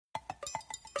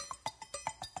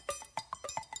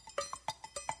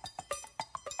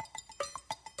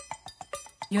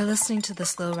You're listening to the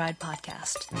Slow Ride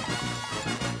Podcast.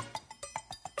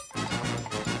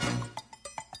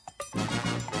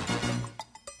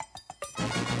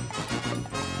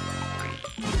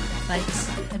 Bikes,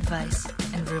 advice,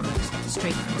 and rumors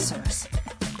straight from the source.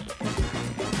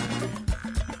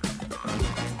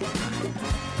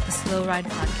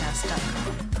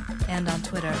 TheSlowRidePodcast.com and on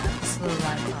Twitter at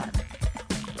TheSlowRidePod.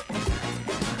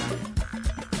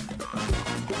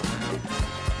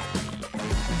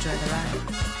 Enjoy the ride.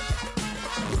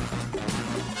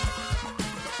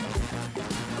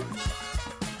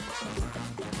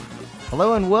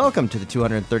 Hello and welcome to the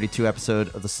 232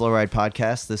 episode of the Slow Ride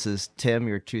Podcast. This is Tim,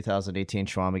 your 2018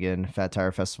 Schwamigan Fat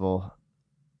Tire Festival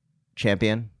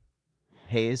champion,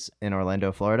 Hayes in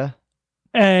Orlando, Florida.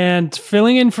 And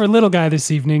filling in for Little Guy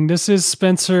this evening, this is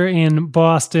Spencer in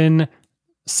Boston.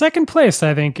 Second place,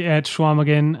 I think, at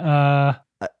Schwamigan.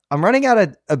 I'm running out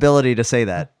of ability to say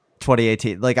that,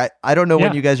 2018. Like, I don't know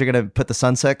when you guys are going to put the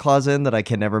sunset clause in that I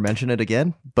can never mention it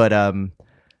again, but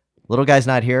Little Guy's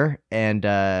not here, and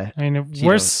I mean,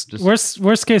 worst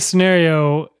case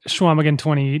scenario, Schwamigan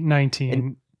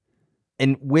 2019.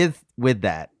 And with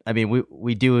that, I mean,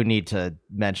 we do need to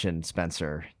mention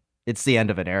Spencer. It's the end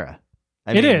of an era.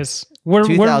 It is.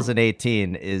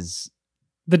 2018 is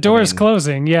the door is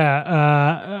closing.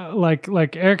 Yeah,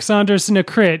 like Eric Saunders in a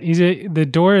crit. The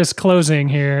door is closing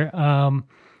here.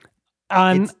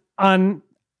 We're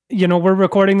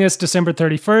recording this December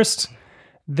 31st.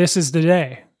 This is the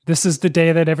day. This is the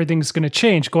day that everything's going to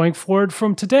change. Going forward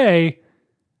from today,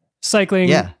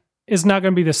 cycling is not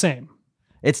going to be the same.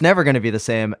 It's never going to be the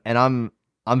same, and I'm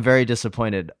very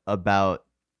disappointed about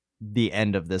the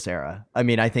end of this era. I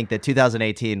mean, I think that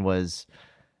 2018 was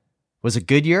a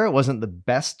good year. It wasn't the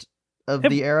best of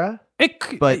the era. It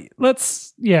could have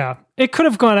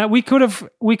gone out. We could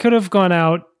have gone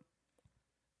out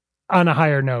on a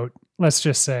higher note. Let's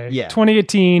just say,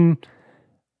 2018.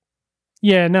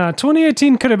 Yeah, no,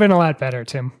 2018 could have been a lot better,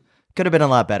 Tim. Could have been a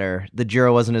lot better. The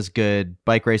Giro wasn't as good.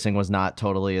 Bike racing was not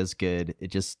totally as good.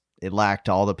 It lacked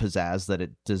all the pizzazz that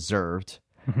it deserved.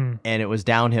 Mm-hmm. And it was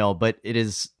downhill, but it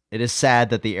is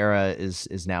sad that the era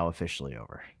is now officially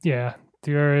over. Yeah,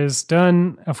 the era is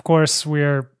done. Of course,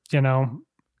 we're,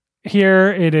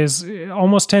 here it is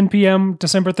almost 10 p.m.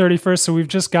 December 31st, so we've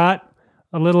just got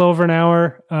a little over an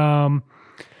hour.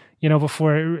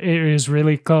 Before it is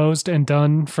really closed and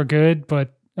done for good.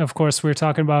 But of course, we're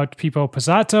talking about Pipo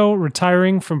Pozzato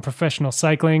retiring from professional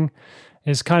cycling.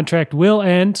 His contract will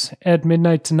end at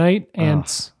midnight tonight. And,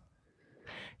 it's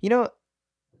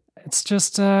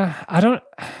just,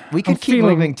 we could keep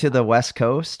moving to the West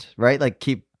Coast, right? Like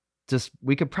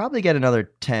we could probably get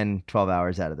another 10, 12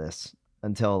 hours out of this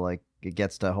until like it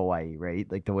gets to Hawaii,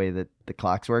 right? Like the way that the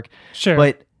clocks work. Sure.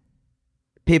 But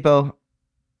Pipo,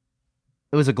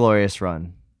 it was a glorious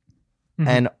run. Mm-hmm.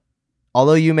 And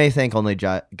although you may think only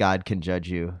God can judge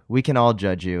you, we can all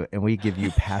judge you, and we give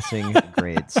you passing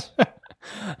grades.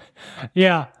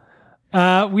 Yeah,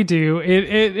 we do.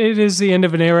 It is the end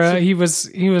of an era. He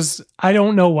was, I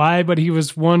don't know why, but he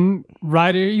was one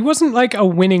rider. He wasn't like a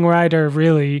winning rider,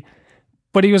 really,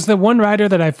 but he was the one rider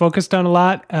that I focused on a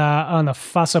lot on the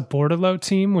Fassa Bortolo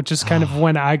team, which is kind of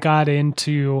when I got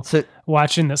into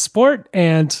watching the sport.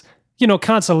 And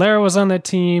Cancellara was on that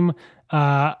team.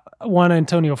 Juan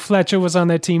Antonio Fletcher was on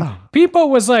that team. Pipo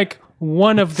was like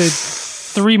one of the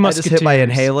three musketeers. I just hit my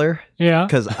inhaler. Yeah.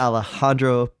 Because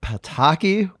Alejandro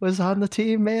Pataki was on the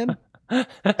team, man.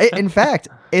 In fact,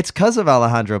 it's because of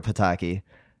Alejandro Pataki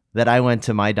that I went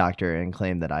to my doctor and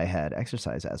claimed that I had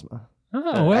exercise asthma.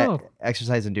 Oh, well.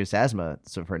 Exercise-induced asthma,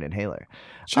 so for an inhaler.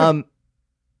 Sure.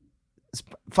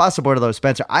 Fassa Bortolo,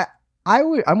 Spencer,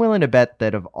 I'm willing to bet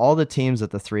that of all the teams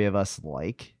that the three of us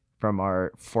like from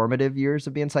our formative years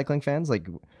of being cycling fans, like,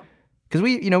 because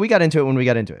we got into it when we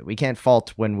got into it. We can't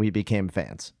fault when we became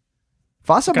fans.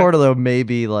 Fassa Bortolo may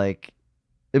be like,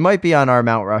 it might be on our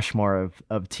Mount Rushmore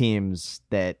of teams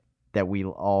that we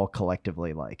all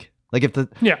collectively like. Like if the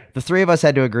three of us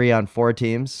had to agree on four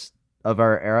teams of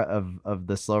our era of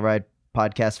the Slow Ride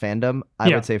Podcast fandom, I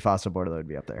would say Fassa Bortolo would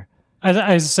be up there.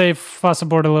 I'd say Fassa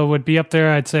Bortolo would be up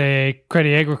there. I'd say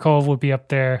Credi Agricole would be up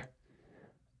there.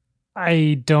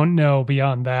 I don't know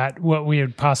beyond that what we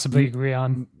would possibly agree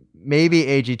on. Maybe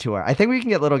AG2R. I think we can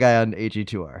get Little Guy on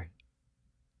AG2R.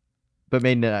 But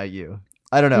maybe not you.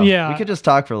 I don't know. Yeah. We could just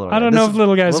talk for a little bit. I don't know if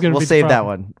Little Guy's going to be We'll save that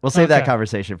one. We'll save that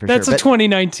conversation for That's sure. That's a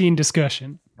 2019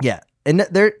 discussion. Yeah. And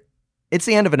it's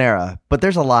the end of an era, but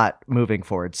there's a lot moving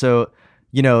forward. So,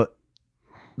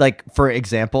 like, for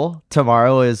example,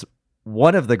 tomorrow is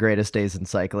one of the greatest days in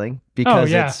cycling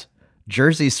because it's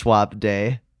jersey swap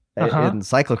day in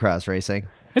cyclocross racing.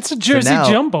 It's a jersey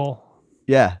jumble.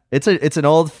 Yeah, it's an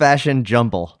old fashioned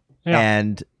jumble, Yeah.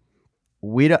 and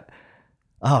we don't.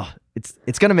 Oh,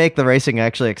 it's going to make the racing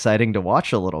actually exciting to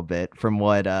watch a little bit from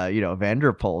what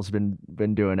Vanderpool's been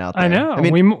doing out there. I know. I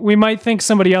mean, we might think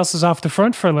somebody else is off the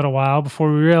front for a little while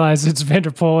before we realize it's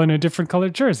Vanderpool in a different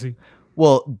colored jersey.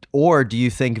 well, or do you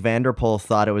think Vanderpool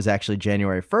thought it was actually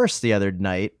January 1st the other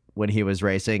night when he was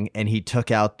racing, and he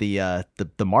took out the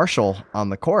marshal on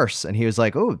the course, and he was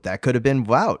like, "Oh, that could have been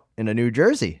Wout in a new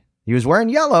jersey. He was wearing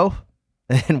yellow,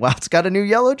 and Wout's got a new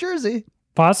yellow jersey."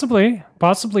 Possibly.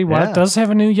 Watt Yeah. does have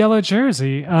a new yellow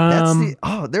jersey.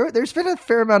 There's been a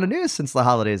fair amount of news since the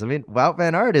holidays. I mean, Wout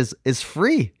van Aert is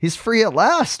free. He's free at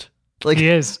last. Like, He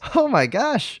is. oh my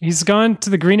gosh. He's gone to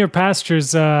the greener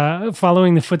pastures,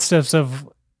 following the footsteps of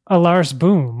a Lars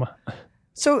Boom.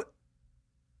 So,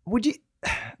 would you,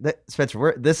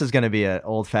 Spencer? This is going to be an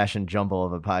old-fashioned jumble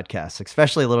of a podcast,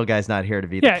 especially little guy's not here to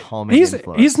be the calming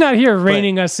influence. He's not here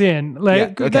reining us in.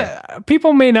 Like, Yeah, okay.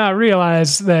 people may not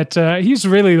realize that he's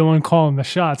really the one calling the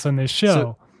shots on this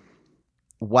show.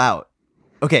 Wow.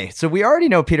 Okay, so we already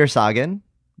know Peter Sagan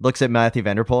looks at Matthew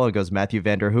Vanderpool and goes, Matthew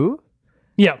Vander who?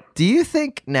 Yeah. Do you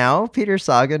think now Peter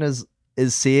Sagan is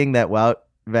seeing that Wout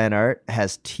van Aert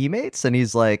has teammates and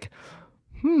he's like,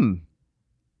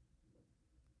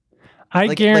 I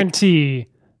Like- guarantee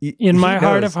he in my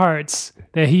heart knows. of hearts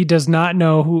that he does not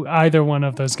know who either one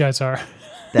of those guys are.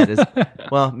 That is,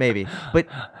 well, maybe, but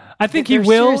I think They're he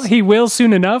will. serious. He will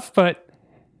soon enough, but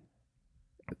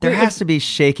there has to be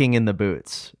shaking in the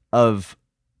boots of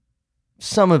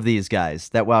some of these guys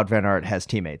that Wout van Aert has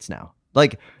teammates now.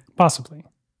 Like, possibly.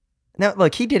 now,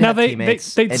 look, he did Now have they-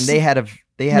 teammates, they- and they had a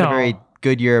No. very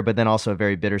good year, but then also a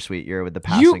very bittersweet year with the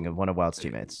passing of one of Wout's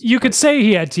teammates. You could say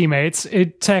he had teammates,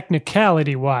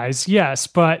 technicality wise, yes,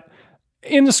 but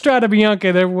in the Strada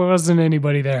Bianca, there wasn't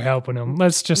anybody there helping him.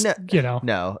 Let's just,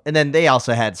 No, and then they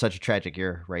also had such a tragic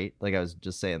year, right? Like I was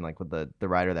just saying, like with the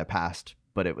rider that passed,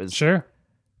 but it was Sure.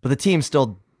 But the team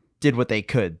still did what they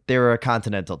could. They were a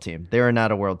continental team. They were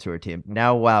not a world tour team.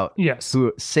 Now Wout, Yes.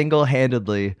 who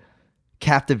single-handedly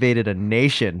captivated a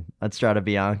nation on Strada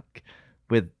Bianca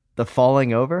with the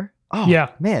falling over. Oh, Yeah.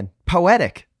 man,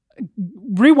 poetic.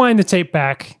 Rewind the tape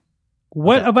back.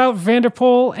 What about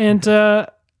Vanderpool and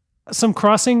some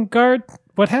crossing guard?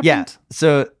 What happened? Yeah.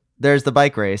 So there's the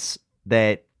bike race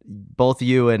that both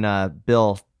you and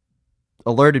Bill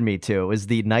alerted me to. It was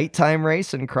the nighttime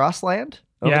race in Crossland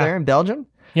over Yeah. there in Belgium.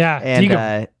 Yeah. And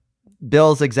Diego.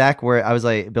 Bill's exact word,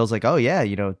 Bill's like, oh yeah,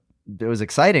 it was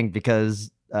exciting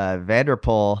because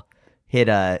Vanderpool hit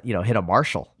a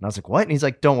marshal. And I was like, what? And he's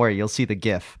like, don't worry, you'll see the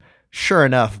GIF. Sure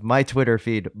enough, my Twitter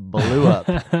feed blew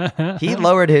up. He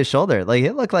lowered his shoulder. Like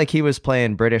it looked like he was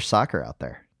playing British soccer out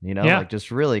there, Yeah. like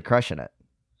just really crushing it.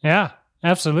 Yeah,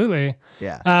 absolutely.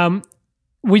 Yeah.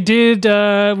 We did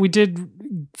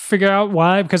figure out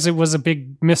why, because it was a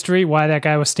big mystery why that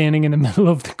guy was standing in the middle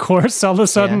of the course all of a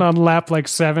sudden Yeah. on lap like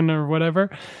 7 or whatever.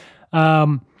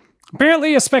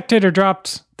 Apparently a spectator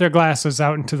dropped their glasses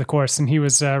out into the course and he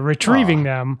was retrieving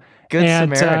them. Good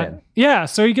And, Samaritan. yeah,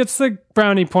 so he gets the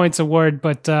brownie points award,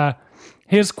 but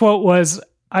his quote was,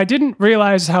 I didn't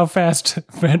realize how fast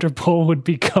Vanderpool would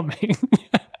be coming.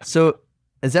 So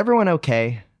is everyone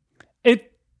okay?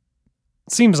 It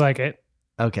seems like it.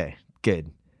 Okay,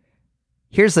 good.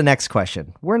 Here's the next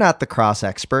question. We're not the cross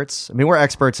experts. I mean, we're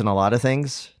experts in a lot of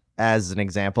things. As an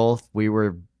example, we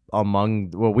were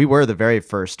the very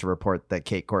first to report that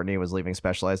Kate Courtney was leaving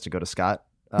Specialized to go to Scott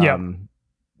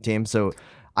team. So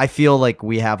I feel like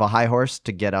we have a high horse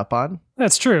to get up on.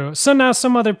 That's true. So now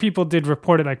some other people did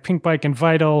report it, like Pink Bike and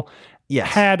Vital Yes.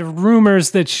 had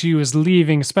rumors that she was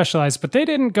leaving Specialized, but they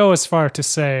didn't go as far to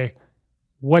say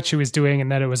what she was doing and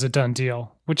that it was a done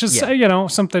deal, which is,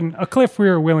 a cliff we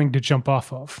were willing to jump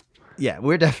off of. Yeah,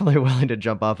 we're definitely willing to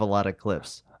jump off a lot of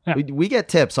cliffs. Yeah. We get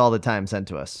tips all the time sent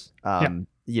to us.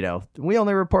 We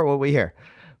only report what we hear.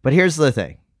 But here's the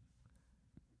thing.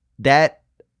 That,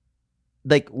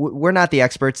 like, we're not the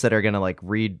experts that are going to, like,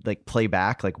 read, like, play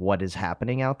back, like, what is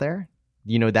happening out there.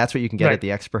 That's what you can get Right. at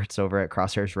the experts over at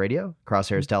Crosshairs Radio,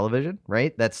 Crosshairs Television,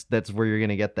 right? That's where you're going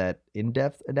to get that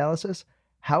in-depth analysis.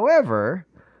 However,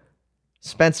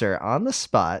 Spencer, on the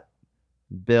spot,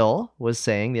 Bill was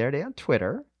saying the other day on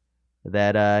Twitter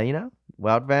that,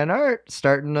 Wout van Aert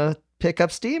starting to pick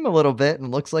up steam a little bit and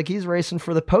looks like he's racing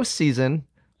for the postseason.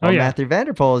 While Matthew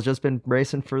Vanderpool has just been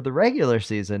racing for the regular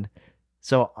season.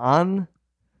 So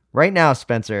right now,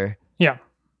 Spencer, Yeah.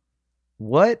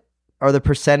 what are the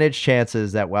percentage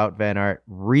chances that Wout van Aert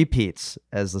repeats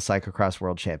as the cyclocross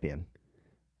world champion?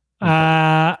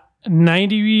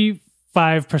 95%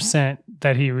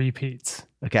 that he repeats.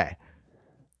 Okay.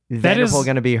 Vanderpool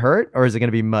going to be hurt, or is it going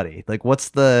to be muddy? Like, what's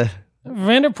the...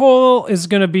 Vanderpool is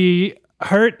going to be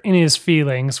hurt in his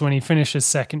feelings when he finishes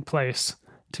second place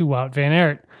to Wout van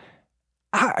Aert.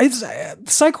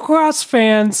 Cyclocross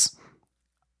fans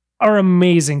are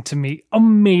amazing to me,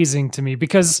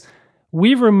 because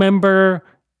we remember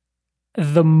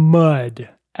the mud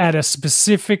at a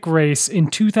specific race in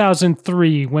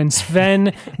 2003 when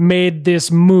Sven made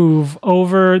this move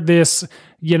over this,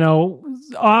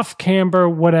 off camber,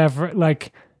 whatever.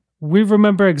 Like, we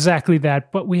remember exactly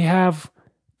that, but we have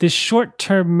this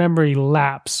short-term memory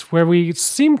lapse where we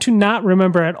seem to not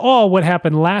remember at all what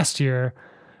happened last year,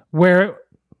 where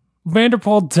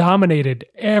Vanderpool dominated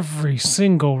every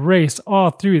single race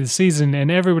all through the season, and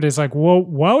everybody's like, whoa,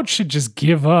 Wout should just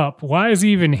give up. Why is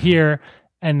he even here?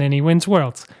 And then he wins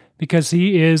Worlds, because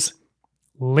he is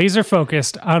laser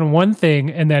focused on one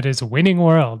thing, and that is winning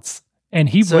Worlds. And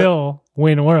he will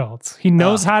win Worlds. He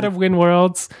knows how to win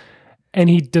Worlds, and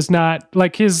he does not,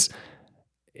 like, his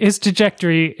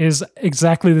trajectory is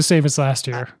exactly the same as last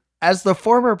year. As the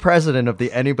former president of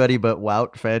the Anybody But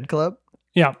Wout fan club,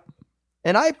 yeah.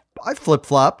 And I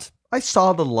flip-flopped. I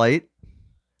saw the light.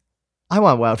 I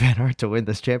want Wout van Aert to win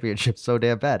this championship so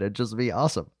damn bad. It'd just be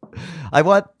awesome. I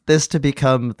want this to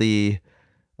become the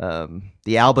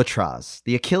albatross,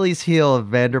 the Achilles heel of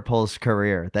Vanderpool's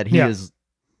career, that he is,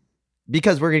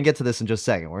 because we're going to get to this in just a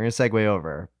second. We're going to segue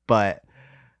over. But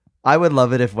I would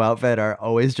love it if Wout van Aert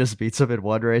always just beats him in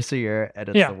one race a year, and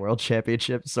it's the world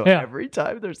championship. So every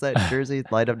time there's that jersey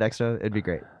lined up next to him, it'd be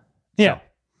great. Yeah. So,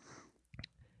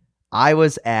 I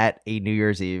was at a New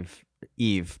Year's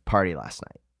Eve party last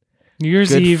night. New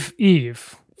Year's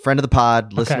Eve. Friend of the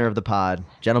pod, listener of the pod,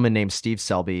 gentleman named Steve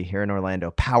Selby here in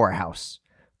Orlando. Powerhouse.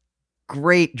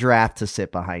 Great draft to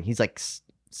sit behind. He's like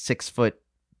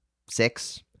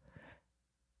 6'6".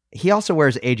 He also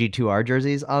wears AG2R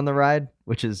jerseys on the ride,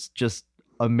 which is just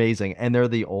amazing. And they're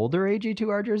the older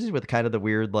AG2R jerseys with kind of the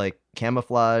weird like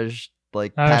camouflage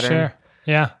pattern. Sure.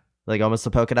 Yeah. Like almost the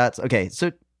polka dots. Okay,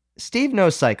 so Steve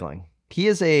knows cycling. He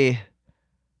is a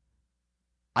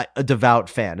devout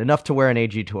fan, enough to wear an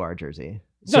AG2R jersey.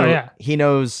 So he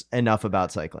knows enough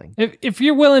about cycling. If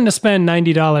you're willing to spend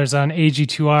 $90 on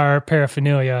AG2R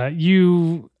paraphernalia,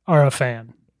 you are a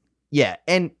fan. Yeah,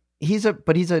 and he's a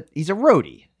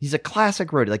roadie. He's a classic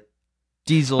roadie, like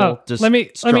diesel. Let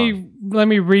me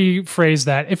rephrase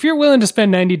that. If you're willing to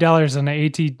spend $90 on an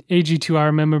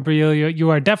AG2R memorabilia, you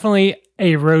are definitely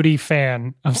a roadie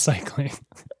fan of cycling.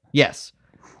 Yes.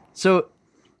 So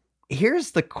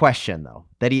here's the question, though,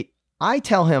 I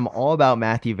tell him all about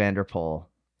Mathieu van der Poel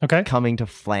coming to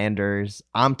Flanders.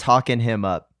 I'm talking him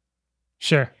up.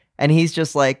 Sure. And he's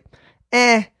just like,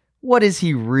 what has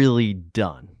he really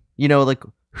done? Like,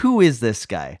 who is this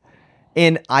guy?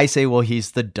 And I say, well,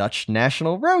 he's the Dutch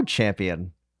national road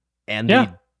champion and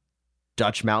the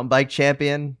Dutch mountain bike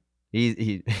champion.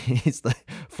 He's the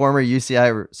former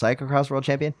UCI cyclocross world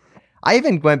champion. I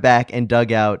even went back and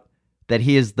dug out that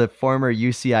he is the former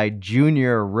UCI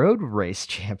junior road race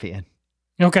champion.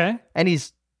 Okay. And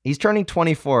he's turning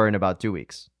 24 in about 2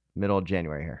 weeks, middle of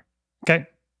January here. Okay.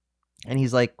 And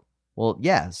he's like, well,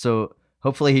 yeah, so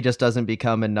hopefully he just doesn't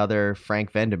become another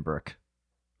Frank Vandenbroek,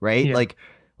 right? Yeah.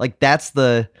 Like that's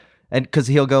and because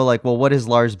he'll go like, well, what is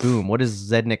Lars Boom? What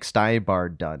has Zednik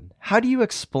Steinbard done? How do you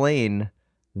explain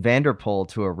Vanderpool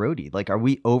to a roadie? Like, are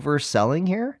we overselling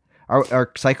here?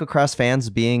 Are cyclocross fans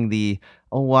being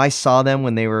I saw them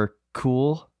when they were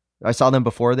cool. I saw them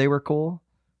before they were cool.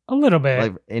 A little bit.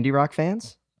 Like indie rock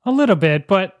fans? A little bit,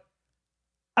 but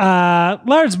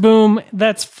Lars Boom,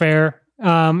 that's fair.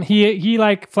 He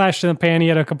like flashed in the pan. He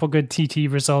had a couple good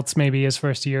TT results maybe his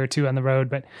first year or two on the road,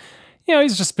 but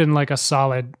he's just been like a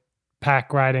solid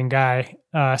pack riding guy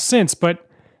since. But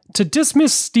to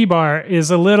dismiss Stybar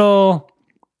is a little...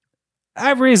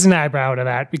 I've raised an eyebrow to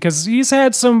that because he's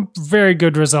had some very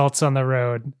good results on the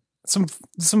road. Some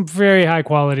very high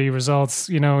quality results.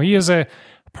 He is a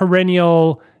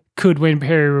perennial could win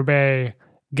Paris-Roubaix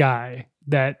guy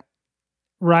that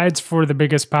rides for the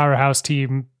biggest powerhouse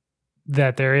team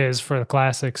that there is for the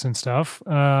classics and stuff.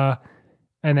 And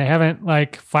they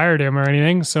haven't fired him or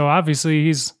anything. So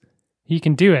obviously he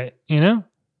can do it,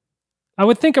 I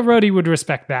would think a roadie would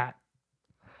respect that.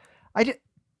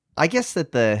 I guess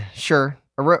that a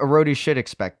roadie should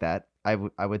expect that. I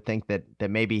would think that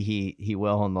maybe he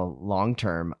will in the long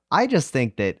term. I just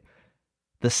think that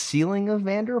the ceiling of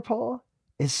Van der Poel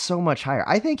is so much higher.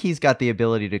 I think he's got the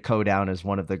ability to go down as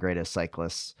one of the greatest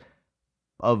cyclists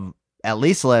of at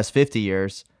least the last 50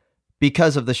 years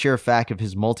because of the sheer fact of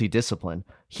his multi-discipline.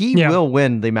 He will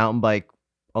win the mountain bike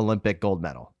Olympic gold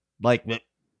medal. Like,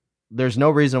 there's no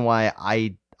reason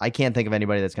why I can't think of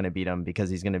anybody that's going to beat him because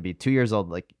he's going to be 2 years old.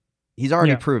 Like he's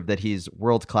already proved that he's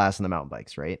world class in the mountain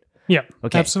bikes, right? Yeah,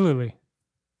 okay. Absolutely.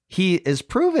 He is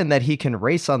proven that he can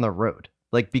race on the road,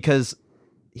 like because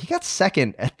he got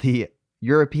second at the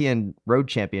European Road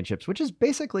Championships, which is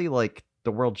basically like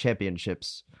the World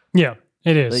Championships. Yeah,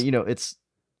 it is. It's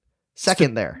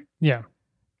second there. Yeah.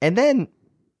 And then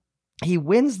he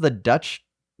wins the Dutch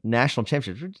National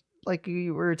Championships, which, like we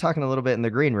were talking a little bit in the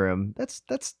green room. That's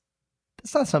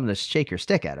not something to shake your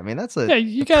stick at. I mean, that's a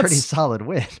pretty solid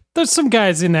win. There's some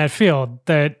guys in that field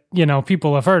that,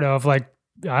 people have heard of, like,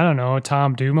 I don't know,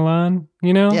 Tom Dumoulin,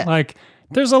 like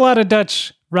there's a lot of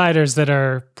Dutch riders that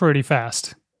are pretty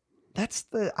fast.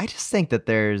 I just think that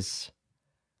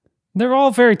they're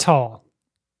all very tall.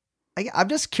 I'm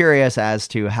just curious as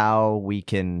to how we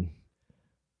can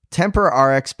temper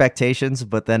our expectations,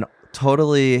 but then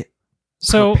totally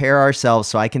prepare ourselves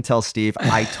so I can tell Steve,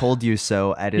 I told you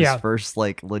so at his first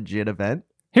like legit event.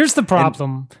 Here's the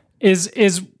problem is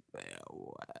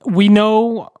we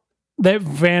know that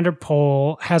Van der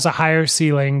Poel has a higher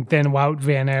ceiling than Wout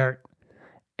van Aert.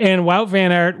 And Wout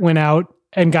van Aert went out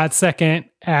and got second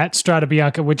at Strade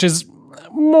Bianche, which is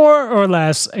more or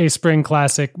less a spring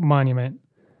classic monument.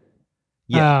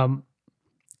 Yeah.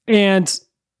 And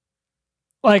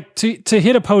like to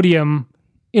hit a podium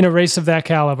in a race of that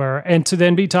caliber and to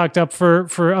then be talked up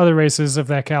for other races of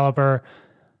that caliber.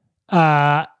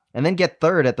 And then get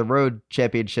third at the road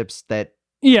championships that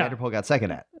Van der Poel got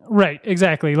second at. Right,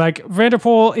 exactly. Like Van der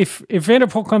Poel, if Van der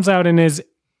Poel comes out and is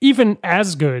even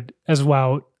as good as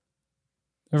Wout,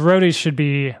 the roadies should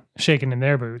be shaking in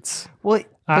their boots. Well,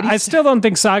 I still don't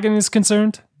think Sagan is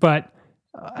concerned, but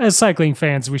as cycling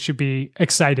fans, we should be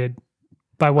excited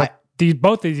by what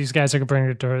both of these guys are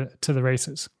going to bring to the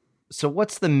races. So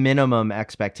what's the minimum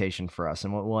expectation for us?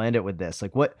 And we'll end it with this.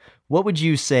 Like what would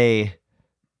you say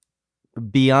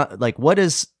beyond, like what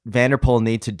does Van der Poel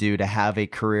need to do to have a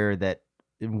career that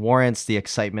warrants the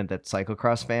excitement that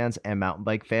cyclocross fans and mountain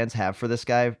bike fans have for this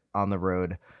guy on the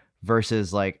road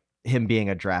versus like him being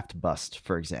a draft bust,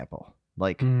 for example?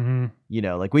 Like,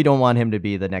 like we don't want him to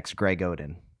be the next Greg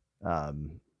Oden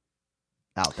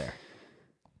out there.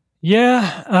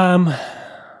 Yeah.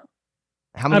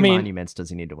 How many monuments does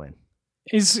he need to win?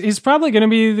 He's probably going to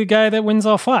be the guy that wins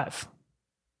all five.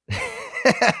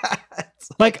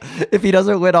 Like if he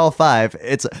doesn't win all five,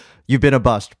 you've been a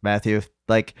bust, Matthew.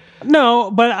 Like no,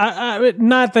 but I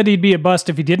not that he'd be a bust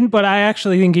if he didn't, but I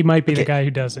actually think he might be the guy who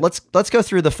does it. Let's go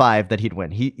through the five that he'd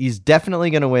win. He's definitely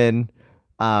going to win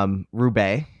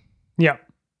Roubaix. Yeah.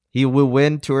 He will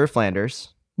win Tour of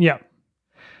Flanders. Yeah.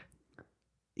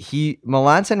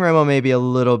 Milan-San Remo may be a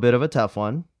little bit of a tough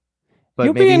one, but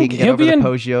maybe he can get over the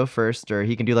Poggio first, or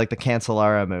he can do like the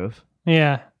Cancellara move.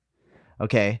 Yeah.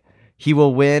 Okay. He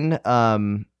will win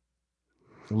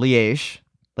Liège.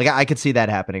 Like I could see that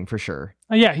happening for sure.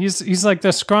 Yeah, he's like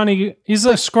a scrawny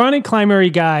climbery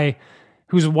guy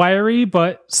who's wiry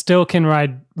but still can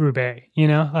ride Roubaix,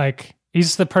 Like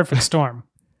he's the perfect storm.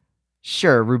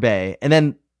 Sure, Roubaix. And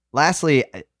then lastly,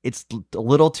 it's a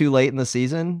little too late in the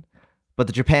season, but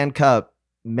the Japan Cup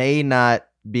may not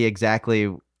be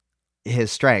exactly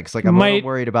his strengths. Like I'm a little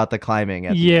worried about the climbing.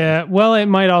 Well, it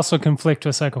might also conflict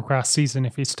with cyclocross season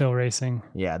if he's still racing.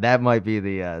 Yeah, that might be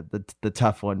the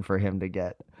tough one for him to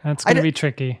get. That's going to be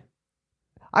tricky.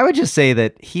 I would just say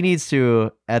that he needs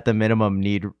to, at the minimum,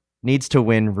 needs to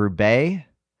win Roubaix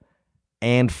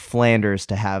and Flanders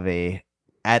to have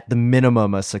at the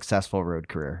minimum, a successful road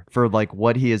career for like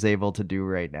what he is able to do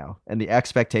right now and the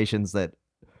expectations that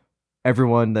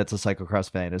everyone that's a cyclocross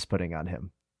fan is putting on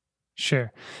him.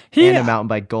 Sure. And a mountain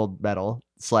bike gold medal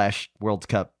 / World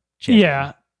Cup champion.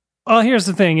 Yeah. Well, here's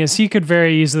the thing is he could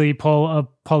very easily pull a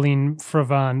Pauline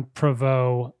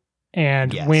Provost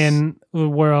and win the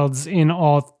worlds in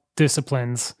all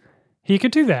disciplines. He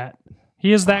could do that.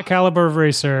 He is that caliber of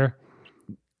racer.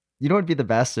 You know what would be the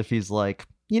best if he's like,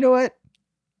 you know what?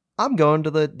 I'm going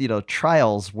to the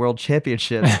trials world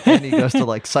championship and he goes to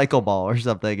like cycle ball or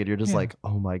something. And you're just like,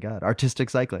 oh my God, artistic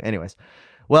cycling. Anyways.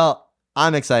 Well,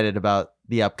 I'm excited about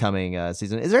the upcoming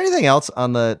season. Is there anything else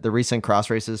on the recent cross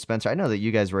races, Spencer? I know that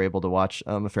you guys were able to watch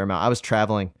a fair amount. I was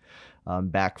traveling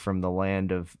back from the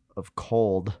land of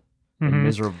cold and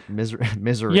misery.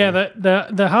 Yeah,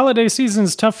 the holiday season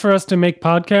is tough for us to make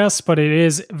podcasts, but it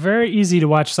is very easy to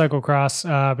watch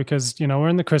cyclocross because we're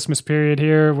in the Christmas period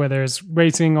here where there's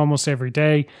racing almost every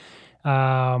day.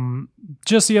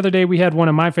 Just the other day we had one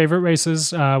of my favorite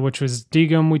races, which was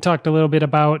Diegem. We talked a little bit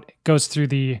about. It goes through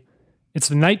it's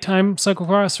the nighttime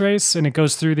cyclocross race, and it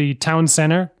goes through the town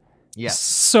center. Yes.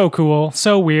 So cool,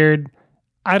 so weird.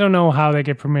 I don't know how they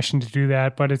get permission to do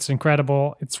that, but it's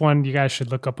incredible. It's one you guys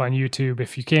should look up on YouTube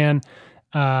if you can.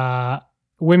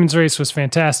 Women's race was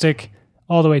fantastic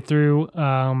all the way through.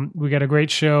 We got a great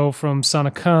show from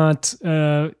Sana Kant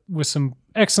with some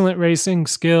excellent racing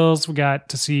skills. We got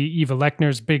to see Eva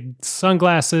Lechner's big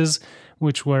sunglasses,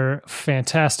 which were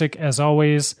fantastic as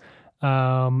always.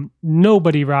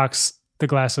 Nobody rocks the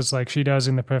glasses like she does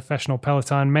in the professional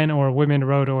peloton, men or women,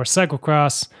 road or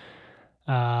cyclocross.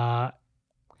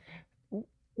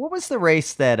 What was the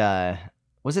race that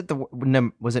was it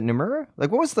Nomura?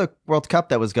 Like, what was the World Cup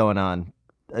that was going on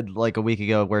like a week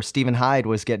ago where Stephen Hyde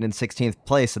was getting in 16th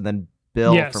place, and then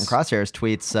Bill from Crosshairs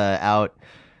tweets out,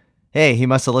 hey, he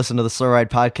must have listened to the Slow Ride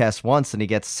podcast once and he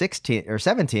gets 16th or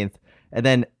 17th. And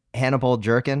then Hannibal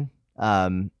Jerkin,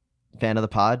 fan of the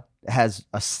pod,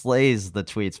 slays the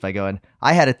tweets by going,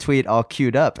 I had a tweet all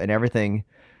queued up and everything,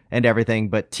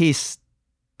 but Teese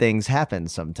things happen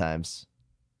sometimes.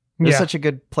 It was such a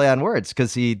good play on words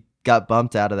because he got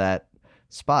bumped out of that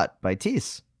spot by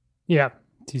Teese. Yeah,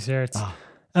 Teese Hertz. Oh,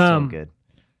 so good.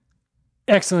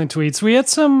 Excellent tweets. We had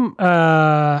some,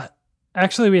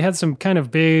 we had some kind of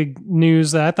big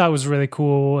news that I thought was really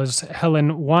cool. Was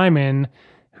Helen Wyman,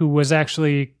 who was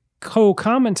actually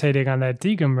co-commentating on that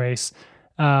Degum race.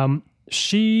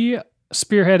 She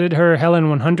spearheaded her Helen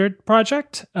 100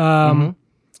 project.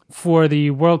 For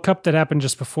the World Cup that happened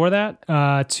just before that,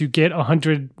 to get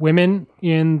 100 women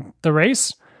in the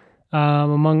race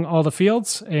among all the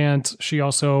fields. And she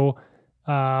also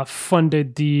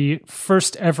funded the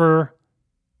first ever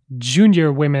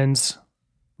junior women's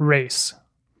race.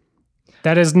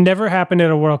 That has never happened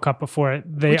at a World Cup before.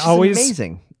 Which is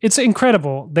amazing. It's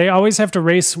incredible. They always have to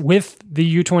race with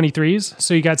the U23s.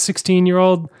 So you got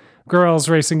 16-year-old girls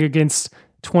racing against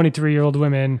 23-year-old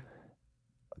women.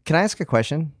 Can I ask a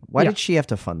question? Why did she have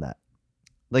to fund that?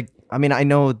 Like, I mean, I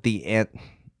know the answer.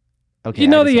 Okay, you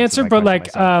know the answer, but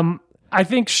like, I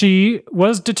think she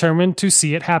was determined to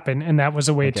see it happen, and that was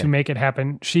a way to make it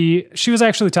happen. She was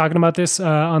actually talking about this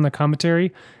on the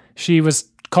commentary. She was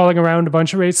calling around a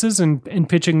bunch of races and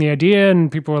pitching the idea,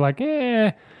 and people were like,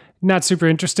 not super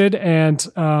interested. And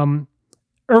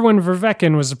Erwin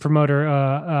Vervecken was the promoter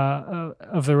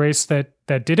of the race that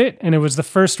did it, and it was the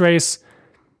first race.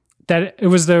 It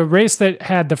was the race that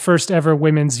had the first ever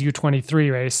women's U23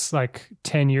 race like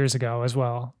 10 years ago as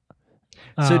well.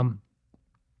 So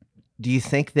do you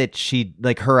think that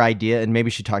her idea, and maybe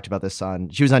she talked about this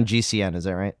she was on GCN, is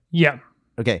that right? Yeah.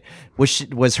 Okay.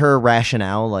 Was her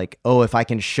rationale like, oh, if I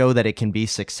can show that it can be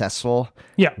successful,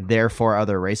 therefore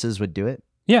other races would do it?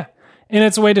 Yeah. And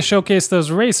it's a way to showcase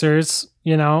those racers,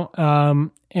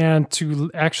 and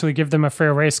to actually give them a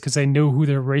fair race because they know who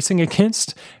they're racing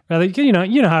against. Rather, you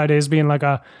know how it is being like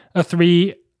a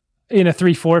 3 in a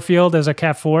 3-4 field as a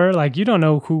Cat 4. Like, you don't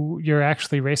know who you're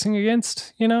actually racing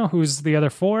against. Who's the other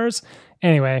 4s.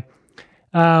 Anyway,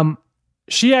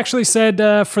 she actually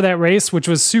said for that race, which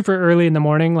was super early in the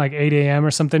morning, like 8 a.m.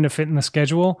 or something to fit in the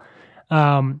schedule.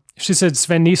 She said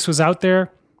Sven Nys was out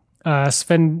there.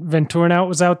 Sven Venturnout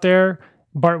was out there.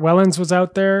 Bart Wellens was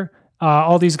out there.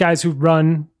 All these guys who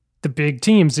run the big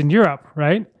teams in Europe,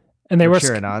 right? And they were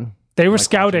cheering on. They were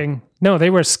scouting. No,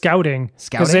 they were scouting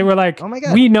because they were like, "Oh my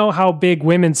God, we know how big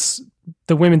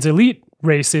the women's elite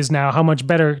race is now. How much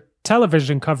better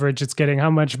television coverage it's getting.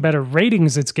 How much better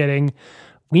ratings it's getting.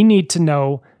 We need to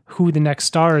know who the next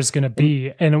star is going to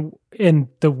be, and in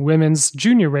the women's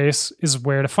junior race is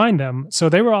where to find them. So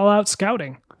they were all out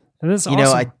scouting, and this is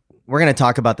awesome. We're going to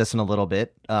talk about this in a little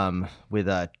bit. We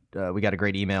got a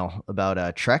great email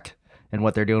about Trek and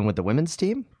what they're doing with the women's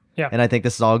team. Yeah. And I think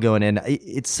this is all going in.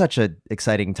 It's such an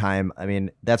exciting time. I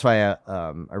mean, that's why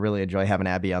I really enjoy having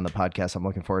Abby on the podcast. I'm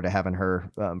looking forward to having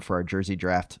her for our jersey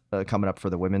draft coming up for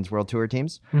the women's World Tour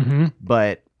teams. Mm-hmm.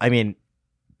 But I mean,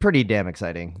 pretty damn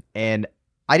exciting. And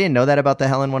I didn't know that about the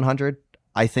Helen 100.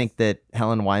 I think that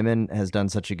Helen Wyman has done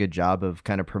such a good job of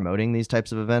kind of promoting these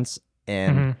types of events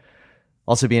and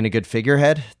also being a good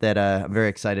figurehead that I'm very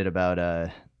excited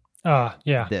about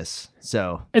this.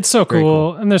 So it's so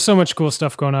cool. And there's so much cool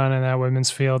stuff going on in that women's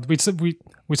field. We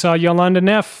saw Yolanda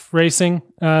Neff racing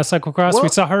cyclocross. Well, we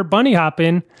saw her bunny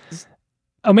hopping.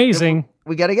 Amazing.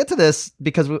 We got to get to this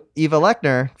because Eva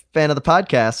Lechner, fan of the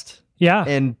podcast. Yeah.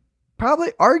 And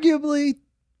probably arguably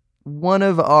one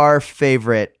of our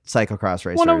favorite cyclocross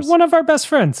racers. One of our best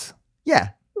friends. Yeah.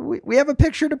 We have a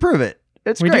picture to prove it.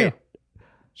 It's great. We do.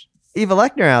 Eva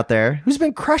Lechner out there, who's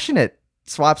been crushing it,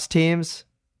 swaps teams,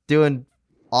 doing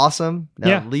awesome.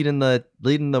 Leading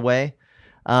the way.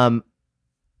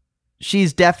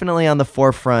 She's definitely on the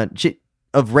forefront.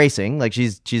 of racing. Like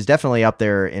she's definitely up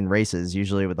there in races,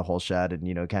 usually with the whole shot and,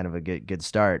 you know, kind of a good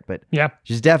start. But Yeah.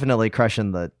 she's definitely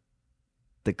crushing the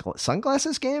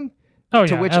sunglasses game. Oh,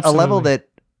 to yeah, which absolutely. a level that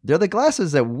they're the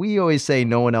glasses that we always say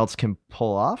no one else can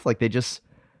pull off. Like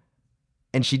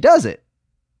and she does it.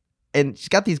 And she's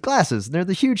got these glasses, and they're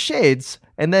the huge shades.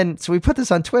 And then, so we put this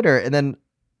on Twitter, and then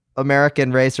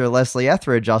American racer Leslie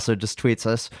Etheridge also just tweets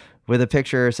us with a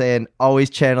picture saying, always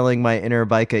channeling my inner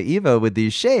Bika Eva with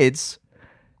these shades.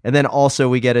 And then also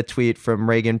we get a tweet from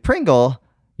Reagan Pringle.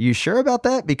 You sure about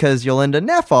that? Because Yolanda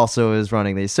Neff also is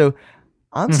running these. So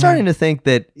I'm starting to think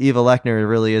that Eva Lechner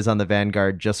really is on the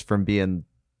vanguard just from being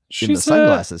in the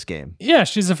sunglasses game. Yeah,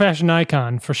 she's a fashion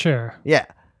icon for sure. Yeah.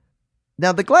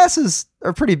 Now, the glasses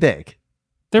are pretty big.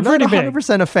 They're pretty big. I'm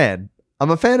 100% a fan. I'm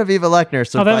a fan of Eva Lechner,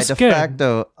 so by that's de good.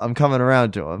 facto, I'm coming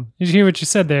around to him. Did you hear what you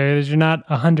said there? That you're not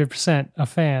 100% a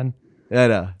fan. I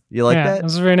know. You like that? That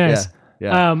was very nice.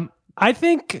 Yeah. I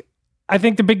think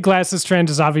the big glasses trend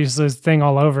is obviously a thing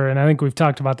all over, and I think we've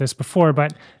talked about this before,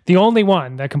 but the only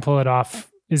one that can pull it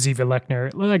off is Eva Lechner.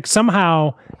 Like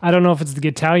somehow, I don't know if it's the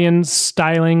Italian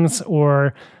stylings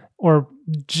or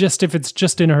just if it's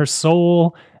just in her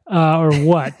soul or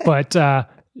what, but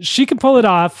she can pull it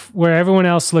off where everyone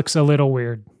else looks a little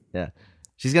weird. Yeah.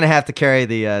 She's going to have to carry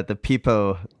the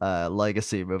Peepo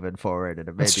legacy moving forward, and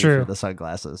it may That's be true. for the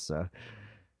sunglasses. So,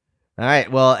 all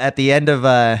right. Well, at the end of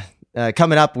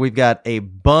coming up, we've got a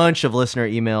bunch of listener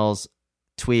emails,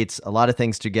 tweets, a lot of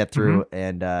things to get through,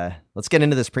 and let's get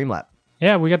into this Preem Lap.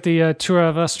 Yeah, we got the tour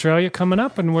of Australia coming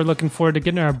up, and we're looking forward to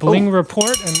getting our bling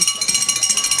report. And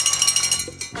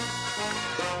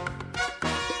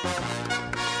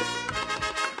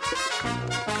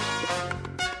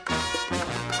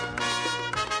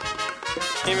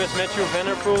My name is Matthew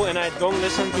Vanderpool, and I don't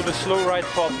listen to the Slow Ride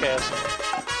podcast.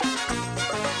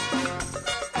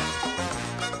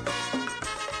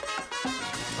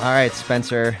 All right,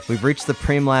 Spencer, we've reached the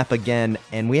Preem Lap again,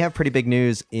 and we have pretty big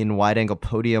news in Wide Angle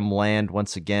Podium land.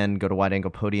 Once again, go to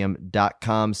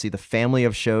wideanglepodium.com, see the family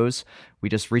of shows. We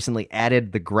just recently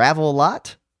added the gravel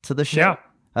lot to the show,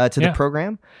 the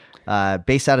program,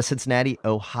 based out of Cincinnati,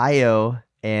 Ohio,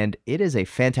 and it is a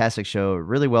fantastic show,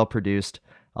 really well produced.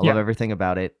 I love everything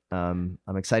about it. I'm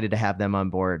excited to have them on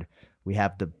board. We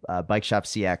have the Bike Shop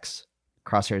CX,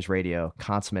 Crosshairs Radio,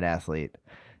 Consummate Athlete,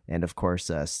 and of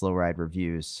course, Slow Ride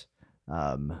Reviews.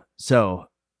 So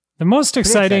the most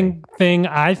exciting thing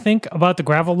I think about the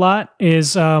gravel lot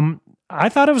is I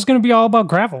thought it was going to be all about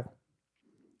gravel.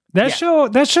 That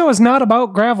show is not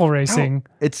about gravel racing.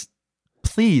 No,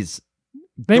 please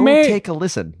they go may take a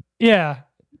listen. Yeah,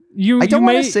 I don't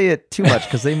want to say it too much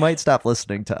because they might stop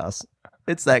listening to us.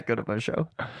 It's that good of a show.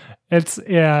 That's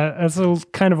a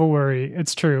kind of a worry.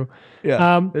 It's true.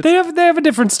 Yeah. They have a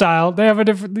different style. They have a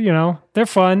different, they're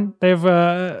fun. They have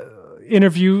a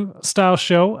interview style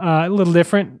show, a little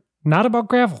different. Not about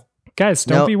gravel. Guys,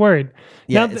 don't be worried.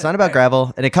 Yeah, it's not about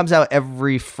gravel, and it comes out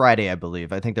every Friday, I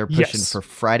believe. I think they're pushing for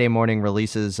Friday morning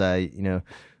releases. We're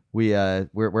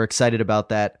excited about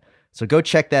that. So go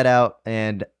check that out.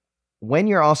 And when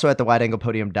you're also at the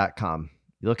wideanglepodium.com,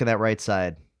 you look at that right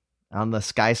side on the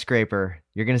skyscraper,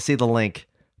 you're going to see the link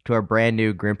to our brand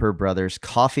new Grimper Brothers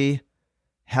coffee.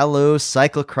 Hello,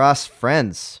 cyclocross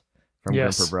friends from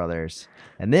Grimper Brothers.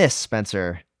 And this,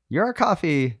 Spencer, you're our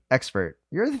coffee expert.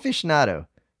 You're the aficionado.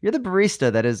 You're the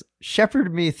barista that has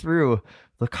shepherded me through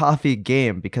the coffee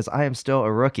game because I am still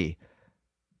a rookie.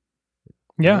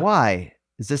 Yeah. Why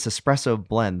is this espresso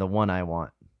blend the one I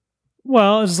want?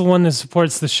 Well, it's the one that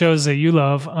supports the shows that you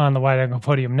love on the Wide Angle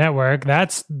Podium Network.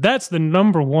 That's the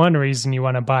number one reason you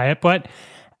want to buy it. But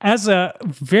as a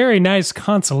very nice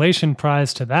consolation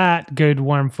prize to that good,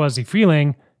 warm, fuzzy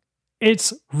feeling,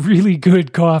 it's really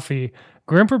good coffee.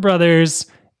 Grimper Brothers,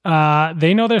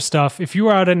 they know their stuff. If you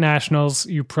were out at Nationals,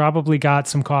 you probably got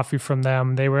some coffee from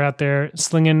them. They were out there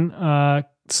slinging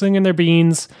their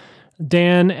beans.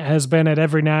 Dan has been at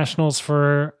every Nationals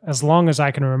for as long as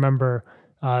I can remember,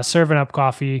 serving up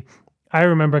coffee. I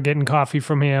remember getting coffee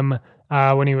from him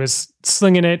when he was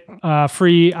slinging it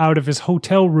free out of his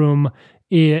hotel room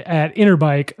at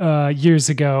Interbike years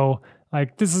ago.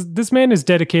 Like this man is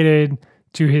dedicated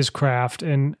to his craft,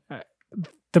 and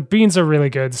the beans are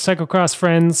really good. Cyclocross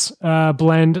Friends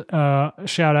blend.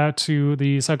 Shout out to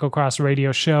the Cyclocross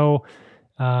Radio Show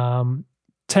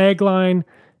tagline.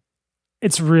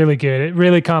 It's really good. It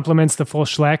really complements the full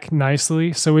Schleck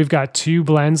nicely. So we've got 2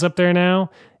 blends up there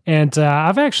now. And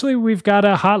we've got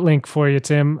a hot link for you,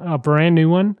 Tim, a brand new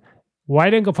one.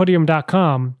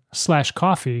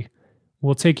 wideanglepodium.com/coffee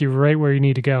will take you right where you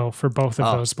need to go for both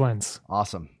of those blends.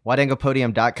 Awesome.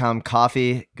 Wideanglepodium.com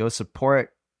coffee. Go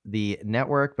support the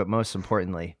network, but most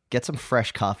importantly, get some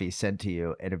fresh coffee sent to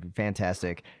you. It'd be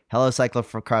fantastic. Hello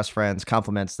Cyclocross Friends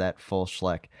compliments that full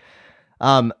schleck.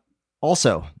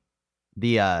 Also,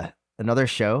 the another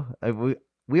show,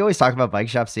 we always talk about Bike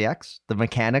Shop CX, the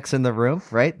mechanics in the room,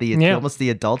 right? Almost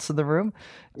the adults in the room.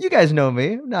 You guys know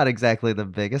me. I'm not exactly the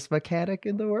biggest mechanic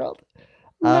in the world.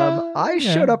 I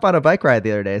showed up on a bike ride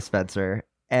the other day, Spencer,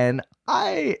 and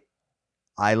I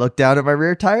looked down at my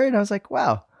rear tire and I was like,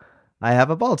 wow, I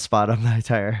have a bald spot on my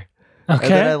tire. Okay.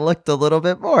 And then I looked a little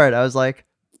bit more and I was like,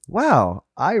 wow,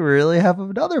 I really have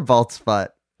another bald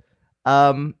spot.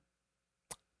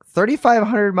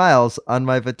 3,500 miles on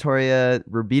my Vittoria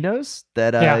Rubinos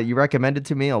that you recommended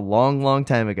to me a long, long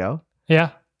time ago.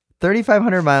 Yeah.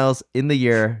 3,500 miles in the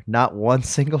year, not one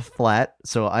single flat.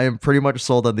 So I am pretty much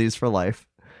sold on these for life.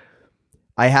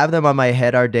 I have them on my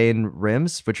Head Ardane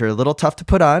rims, which are a little tough to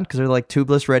put on because they're like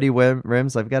tubeless ready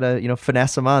rims. I've got to,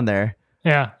 finesse them on there.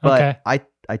 Yeah. But okay.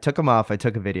 I took them off. I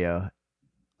took a video.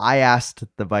 I asked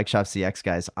the Bike Shop CX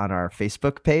guys on our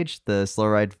Facebook page, the Slow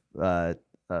Ride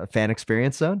Fan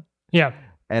Experience Zone. Yeah.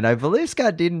 And I believe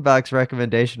Scott Diedenbach's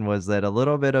recommendation was that a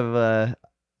little bit of a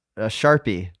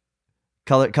Sharpie,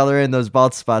 color in those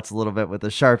bald spots a little bit with a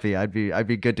Sharpie. I'd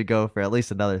be good to go for at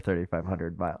least another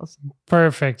 3,500 miles.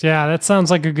 Perfect. Yeah, that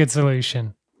sounds like a good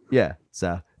solution. Yeah.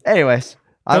 So, anyways,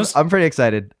 I'm pretty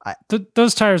excited.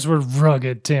 Those tires were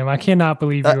rugged, Tim. I cannot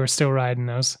believe you were still riding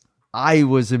those. I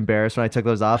was embarrassed when I took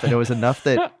those off, and it was enough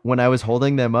that when I was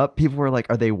holding them up, people were like,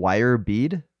 "Are they wire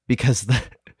bead?" Because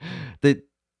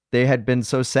they had been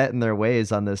so set in their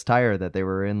ways on this tire that they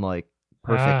were in like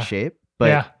perfect shape.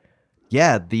 But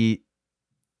yeah,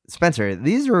 Spencer,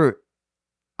 these were.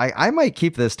 I might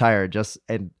keep this tire just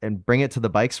and bring it to the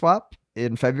bike swap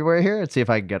in February here and see if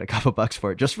I can get a couple bucks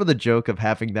for it, just for the joke of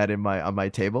having that on my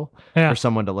table for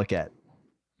someone to look at.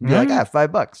 Be like,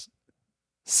 $5.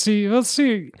 Let's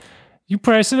see. You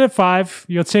price it at $5.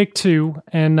 You'll take 2,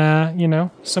 and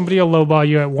somebody will lowball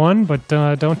you at 1, but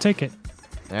don't take it.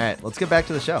 All right, let's get back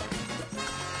to the show.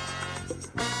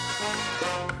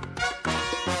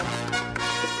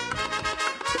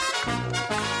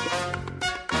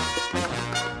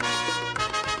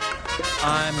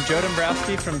 I'm Joe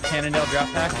Dombrowski from Cannondale Drop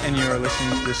Pack, and you are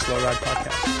listening to the Slow Ride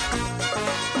Podcast.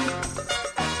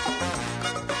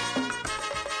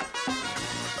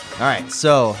 All right,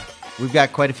 so we've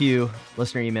got quite a few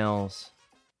listener emails,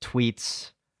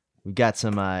 tweets. We've got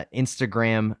some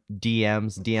Instagram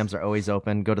DMs. DMs are always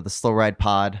open. Go to the Slow Ride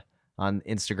Pod on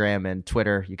Instagram and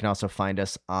Twitter. You can also find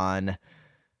us on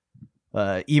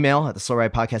email at the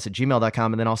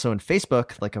slowridepodcast@gmail.com, and then also in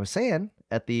Facebook, like I was saying,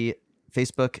 at the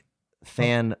Facebook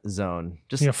Fan Zone.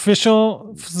 Just the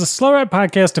Slow Ride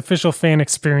Podcast official fan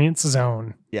experience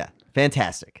zone. Yeah,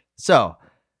 fantastic. So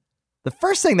the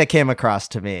first thing that came across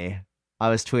to me, I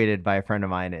was tweeted by a friend of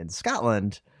mine in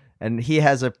Scotland, and he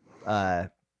has a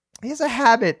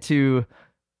habit to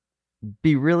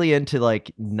be really into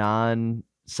like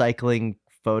non-cycling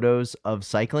photos of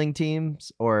cycling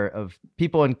teams or of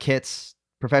people in kits,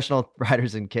 professional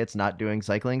riders in kits not doing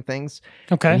cycling things.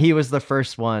 Okay. And he was the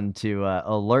first one to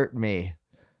alert me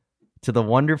to the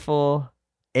wonderful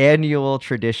annual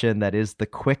tradition that is the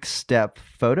Quick Step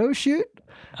photo shoot.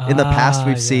 In the past,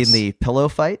 we've seen the pillow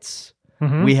fights.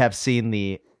 Mm-hmm. We have seen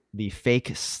the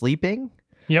fake sleeping.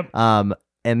 Yep.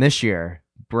 And this year,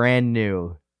 brand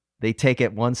new, they take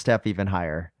it one step even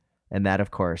higher. And that,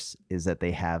 of course, is that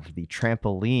they have the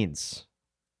trampolines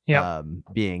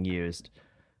being used.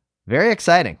 Very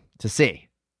exciting to see.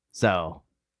 So,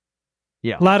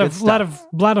 yeah, a lot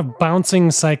of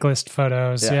bouncing cyclist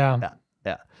photos. Yeah.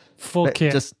 Full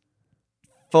kit. Just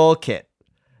full kit.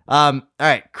 All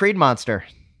right, Creed Monster,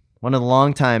 one of the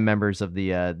longtime members of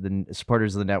the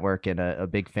supporters of the network and a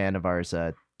big fan of ours,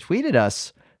 tweeted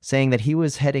us saying that he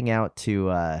was heading out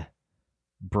to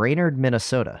Brainerd,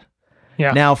 Minnesota.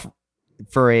 Yeah. Now,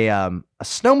 for a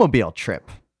snowmobile trip,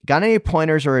 got any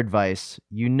pointers or advice?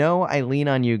 I lean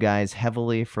on you guys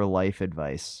heavily for life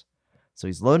advice. So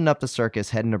he's loading up the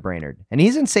circus, heading to Brainerd, and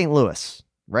he's in St. Louis,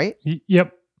 right?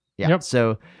 Yep. Yeah. Yep.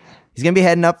 So he's going to be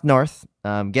heading up north,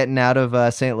 getting out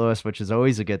of St. Louis, which is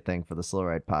always a good thing for the Slow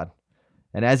Ride Pod.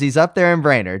 And as he's up there in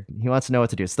Brainerd, he wants to know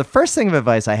what to do. So the first thing of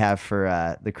advice I have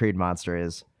for the Creed Monster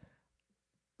is,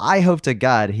 I hope to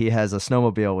God he has a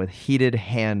snowmobile with heated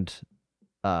hand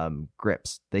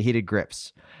grips, the heated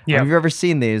grips. Yeah. Have you ever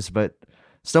seen these? But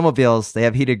snowmobiles, they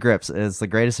have heated grips. It's the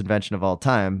greatest invention of all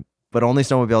time, but only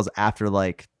snowmobiles after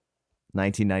like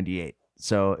 1998.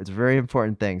 So it's a very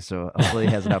important thing. So hopefully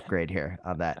he has an upgrade here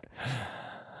on that.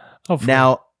 Hopefully.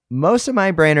 Now, most of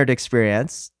my Brainerd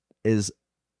experience is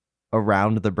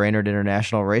around the Brainerd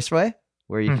International Raceway,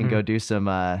 where you can go do some,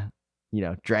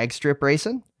 drag strip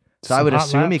racing. So I Some would hot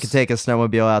assume you laps. could take a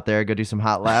snowmobile out there, go do some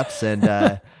hot laps, and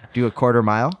do a quarter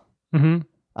mile.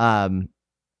 Mm-hmm.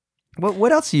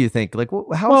 What else do you think? Like,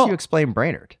 how Well, else do you explain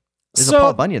Brainerd? There's a so-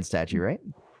 Paul Bunyan statue, right?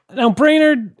 Now,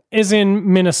 Brainerd is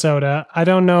in Minnesota. I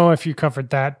don't know if you covered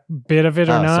that bit of it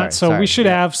or Oh, not. sorry, We should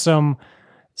yeah. have some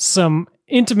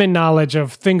intimate knowledge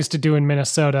of things to do in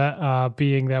Minnesota,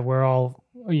 being that we're all,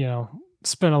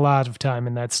 spent a lot of time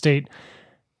in that state.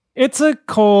 It's a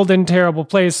cold and terrible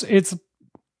place. It's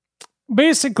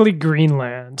basically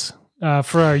Greenland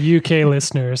for our UK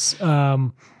listeners.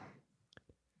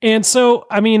 And so,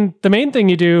 I mean, the main thing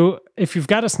you do if you've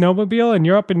got a snowmobile and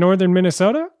you're up in northern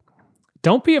Minnesota,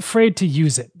 don't be afraid to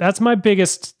use it. That's my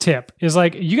biggest tip. Is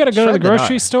like you got to go to the Shred the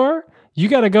grocery knot. store, you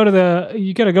got to go to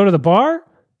the bar,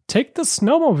 take the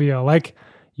snowmobile. Like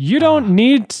you don't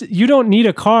need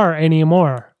a car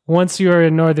anymore once you're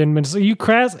in northern Minnesota.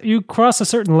 You cross a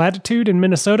certain latitude in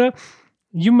Minnesota,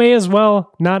 you may as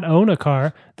well not own a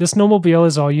car. This snowmobile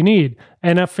is all you need,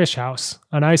 and a fish house,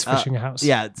 an ice fishing house.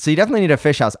 Yeah, so you definitely need a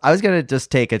fish house. I was going to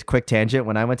just take a quick tangent.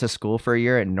 When I went to school for a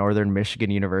year at Northern Michigan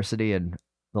University in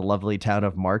the lovely town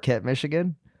of Marquette,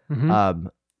 Michigan, Mhm.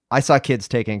 I saw kids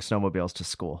taking snowmobiles to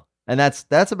school. And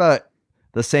that's about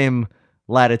the same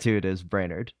latitude as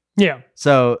Brainerd. Yeah.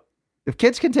 So if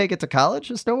kids can take it to college,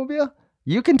 a snowmobile,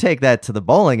 you can take that to the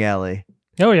bowling alley.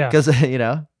 Oh yeah. Because,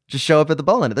 just show up at the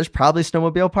bowling. There's probably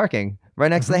snowmobile parking right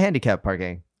next to the handicap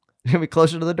parking. You'll be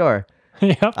closer to the door.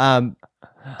 Yep.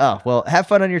 Have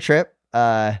fun on your trip.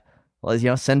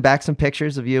 Send back some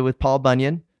pictures of you with Paul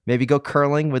Bunyan. Maybe go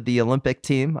curling with the Olympic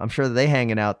team. I'm sure they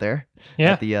hanging out there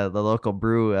Yeah. at the local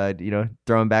brew,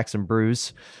 throwing back some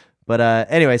brews. But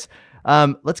anyways,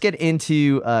 let's get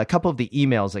into a couple of the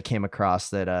emails that came across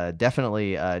that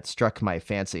definitely struck my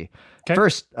fancy. Okay.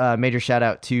 First, major shout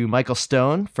out to Michael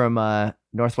Stone from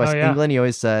Northwest Oh, yeah. England. He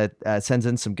always sends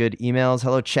in some good emails.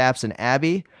 Hello, chaps and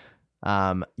Abby.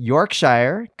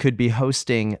 Yorkshire could be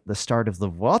hosting the start of the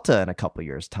Vuelta in a couple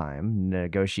years' time.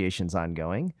 Negotiations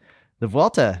ongoing. The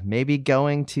Vuelta may be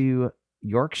going to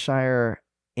Yorkshire,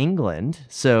 England.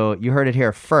 So you heard it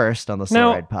here first on the Slow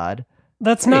Now- Ride Pod.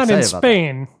 That's Pretty not in excited about that.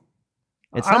 Spain.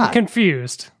 It's I'm not.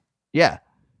 confused. Yeah.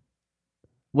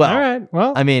 Well, All right.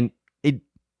 Well, I mean,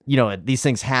 these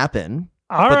things happen.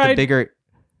 all but right, the bigger,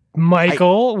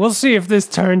 Michael. We'll see if this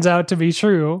turns out to be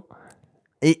true.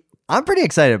 I'm pretty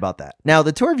excited about that. Now,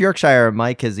 the Tour of Yorkshire,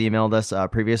 Mike has emailed us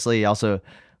previously. He also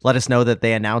let us know that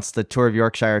they announced the Tour of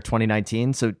Yorkshire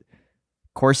 2019. So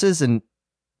courses, and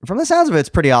from the sounds of it, it's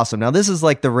pretty awesome. Now, this is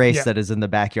like the race Yeah. that is in the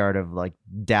backyard of like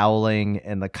Dowling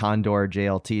and the Condor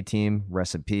JLT team,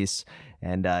 rest in peace.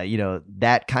 And,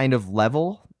 that kind of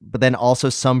level, but then also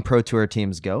some Pro Tour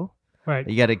teams go. Right.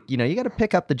 You gotta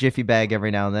pick up the Jiffy bag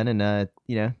every now and then and,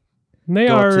 They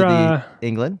go up to are the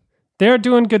England. they're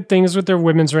doing good things with their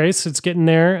women's race. It's getting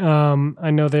there. I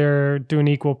know they're doing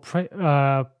equal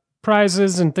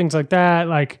prizes and things like that.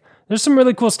 Like, there's some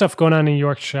really cool stuff going on in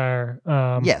Yorkshire.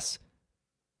 Yes.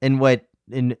 And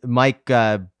Mike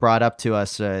brought up to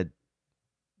us,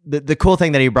 the cool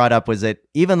thing that he brought up was that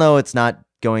even though it's not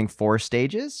going 4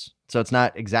 stages, so it's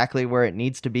not exactly where it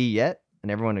needs to be yet,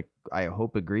 and everyone, I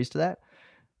hope, agrees to that,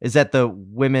 is that the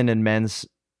women and men's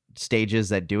stages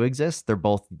that do exist, they're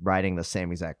both riding the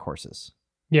same exact courses.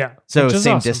 Yeah. So which is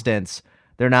same awesome. distance.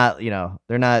 They're not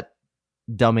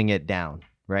dumbing it down,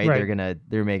 right? Right.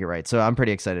 They're make it right. So I'm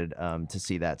pretty excited to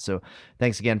see that. So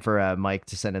thanks again for Mike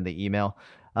to send in the email.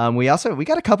 We got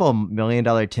a couple of $1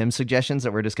 million Tim suggestions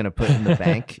that we're just going to put in the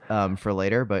bank for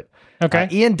later. But Okay.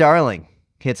 Ian Darling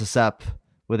hits us up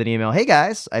with an email. Hey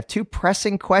guys, I have 2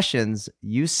 pressing questions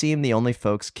you seem the only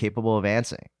folks capable of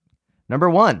answering. Number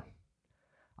 1,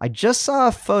 I just saw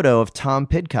a photo of Tom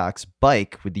Pidcock's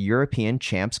bike with the European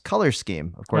Champs color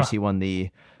scheme. Of course, Oh, he won the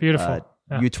Beautiful.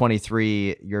 Yeah.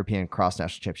 U23 European Cross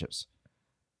National Championships,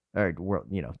 or world,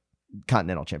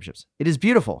 continental championships. It is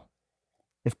beautiful.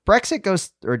 If Brexit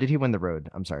goes, or did he win the road?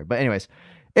 I'm sorry, but anyways,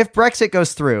 if Brexit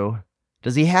goes through,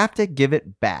 does he have to give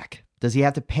it back? Does he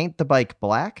have to paint the bike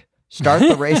black, start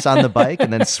the race on the bike,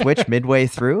 and then switch midway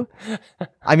through?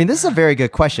 I mean, this is a very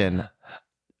good question.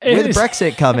 It With is-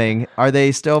 Brexit coming, are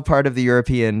they still part of the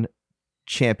European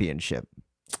Championship?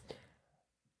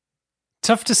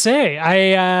 Tough to say.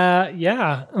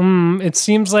 It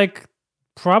seems like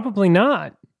probably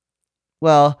not.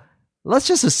 Well, let's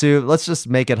just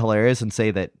make it hilarious and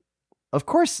say that, of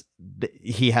course,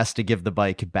 he has to give the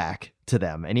bike back to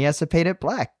them and he has to paint it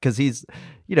black because he's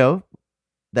going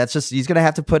to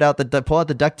have to pull out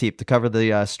the duct tape to cover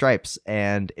the stripes,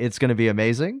 and it's going to be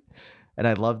amazing. And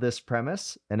I love this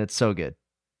premise, and it's so good.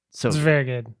 So It's very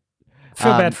good.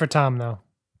 Feel bad for Tom though.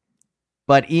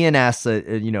 But Ian asks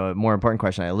a more important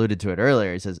question. I alluded to it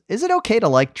earlier. He says, "Is it okay to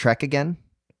like Trek again?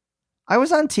 I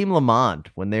was on Team Le Mans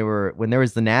when there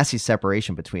was the nasty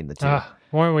separation between the two.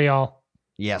 Weren't we all?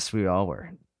 Yes, we all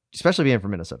were, especially being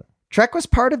from Minnesota. Trek was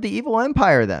part of the evil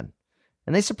empire then,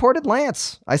 and they supported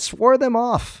Lance. I swore them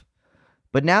off.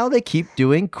 But now they keep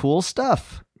doing cool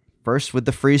stuff. First with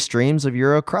the free streams of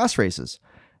Euro cross races,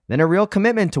 then a real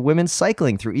commitment to women's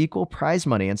cycling through equal prize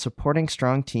money and supporting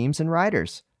strong teams and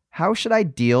riders. How should I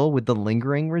deal with the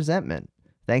lingering resentment?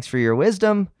 Thanks for your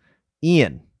wisdom,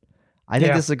 Ian." I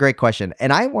think this is a great question.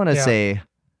 And I want to say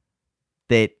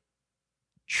that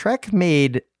Trek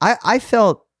I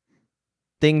felt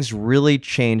things really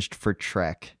changed for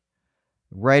Trek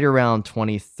right around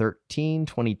 2013,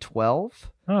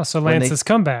 2012. Oh, so Lance's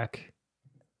comeback.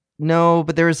 No,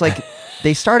 but there was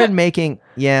they started making,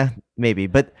 maybe,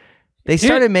 but they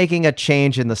started making a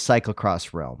change in the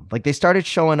cyclocross realm. Like they started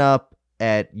showing up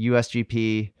at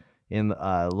USGP in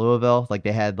Louisville. Like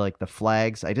they had the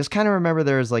flags. I just kind of remember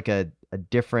there was a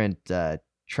different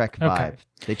Trek vibe. Okay.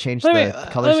 They changed the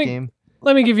color scheme.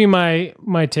 Let me give you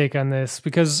my take on this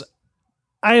because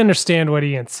I understand what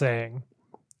Ian's saying.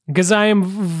 Because I am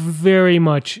very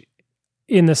much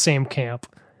in the same camp.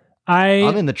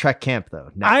 I'm in the Trek camp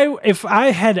though. Now. If I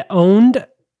had owned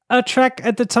a Trek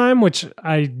at the time, which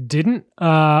I didn't,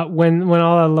 when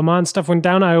all the Le Mans stuff went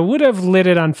down, I would have lit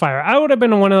it on fire. I would have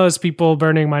been one of those people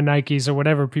burning my Nikes or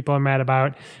whatever people are mad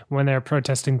about when they're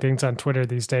protesting things on Twitter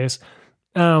these days.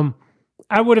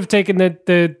 I would have taken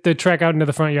the Trek out into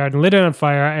the front yard and lit it on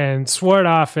fire and swore it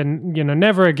off and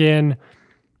never again.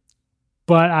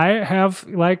 But I have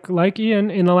like Ian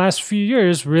in the last few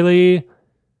years really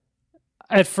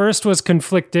at first was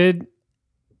conflicted.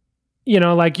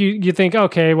 You think,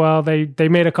 okay, well, they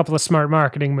made a couple of smart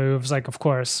marketing moves. Of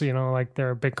course, they're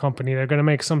a big company. They're going to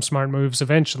make some smart moves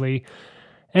eventually.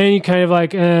 And you kind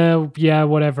of yeah,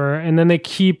 whatever. And then they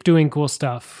keep doing cool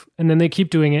stuff. And then they keep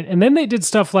doing it. And then they did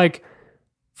stuff like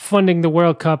funding the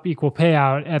World Cup equal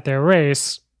payout at their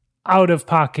race out of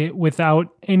pocket without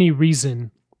any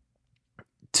reason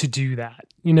to do that.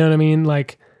 You know what I mean?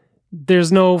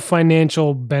 There's no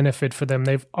financial benefit for them.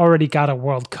 They've already got a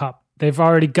World Cup. They've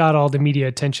already got all the media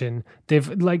attention.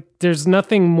 There's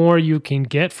nothing more you can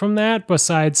get from that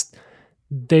besides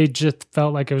they just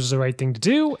felt like it was the right thing to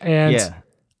do. And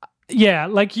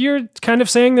like you're kind of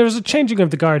saying there's a changing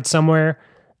of the guard somewhere.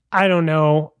 I don't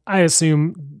know. I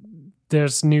assume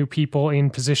there's new people in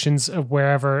positions of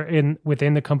wherever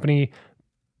within the company.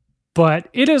 But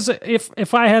it is,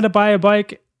 if I had to buy a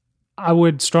bike, I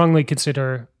would strongly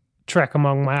consider Trek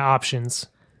among my options.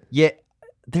 Yeah.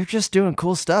 They're just doing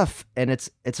cool stuff, and it's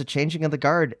a changing of the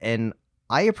guard, and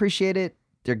I appreciate it.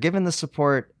 They're giving the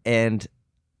support, and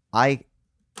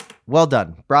well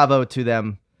done, bravo to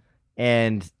them,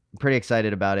 and I'm pretty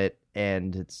excited about it.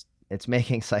 And it's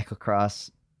making cyclocross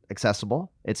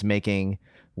accessible. It's making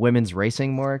women's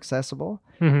racing more accessible,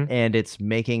 and it's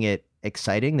making it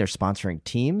exciting. They're sponsoring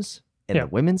teams, and the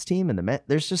women's team, and the men.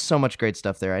 There's just so much great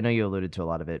stuff there. I know you alluded to a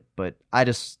lot of it, but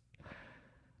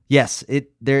yes,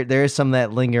 there is some of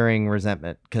that lingering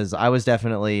resentment because I was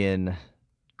definitely in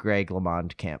Greg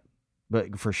LeMond camp,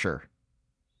 but for sure.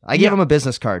 I gave him a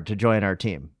business card to join our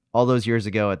team all those years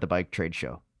ago at the bike trade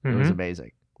show. It was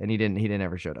amazing. And he didn't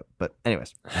ever showed up. But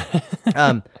anyways,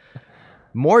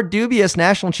 more dubious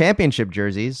national championship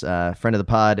jerseys. Friend of the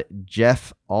pod,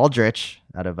 Jeff Aldrich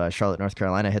out of Charlotte, North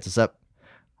Carolina hits us up.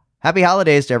 Happy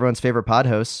holidays to everyone's favorite pod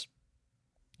hosts.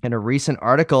 In a recent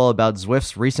article about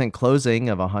Zwift's recent closing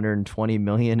of $120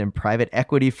 million in private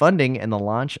equity funding and the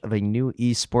launch of a new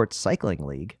esports cycling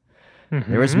league,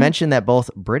 there was mention that both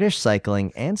British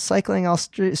Cycling and Cycling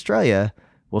Australia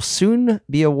will soon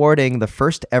be awarding the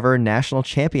first ever national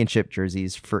championship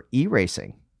jerseys for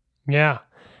e-racing. Yeah.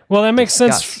 Well, that makes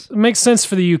sense. It makes sense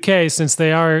for the UK since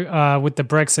they are with the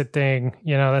Brexit thing.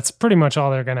 That's pretty much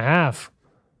all they're going to have.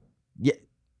 Yeah.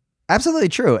 Absolutely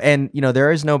true. And,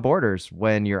 there is no borders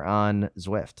when you're on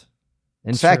Zwift.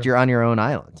 In fact, you're on your own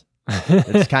island.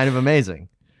 It's kind of amazing.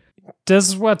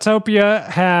 Does Watopia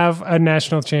have a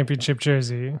national championship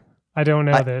jersey? I don't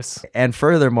know this. And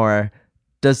furthermore,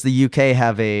 does the UK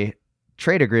have a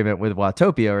trade agreement with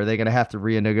Watopia, or are they going to have to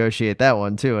renegotiate that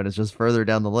one too? And it's just further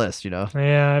down the list,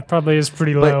 Yeah, it probably is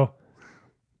pretty low.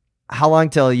 How long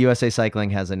till USA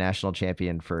Cycling has a national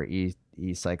champion for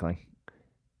e-cycling?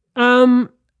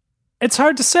 It's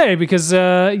hard to say because,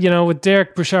 with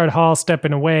Derek Bouchard-Hall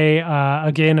stepping away,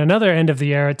 again, another end of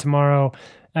the era tomorrow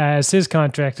as his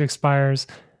contract expires.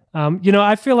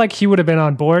 I feel like he would have been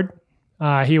on board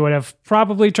He would have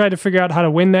probably tried to figure out how to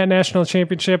win that national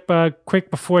championship quick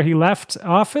before he left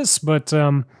office. But,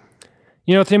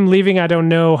 with him leaving, I don't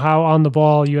know how on the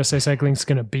ball USA Cycling is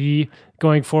going to be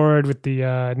going forward with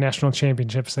the national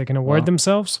championships they can award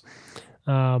themselves.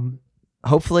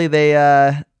 Hopefully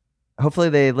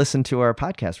they listen to our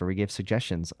podcast where we give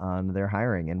suggestions on their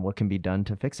hiring and what can be done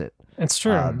to fix it. It's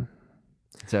true.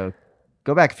 So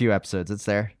go back a few episodes. It's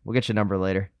there. We'll get you a number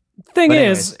later. Thing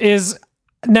is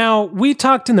now we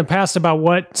talked in the past about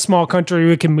what small country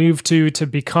we can move to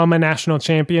become a national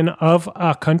champion of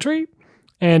a country.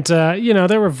 And,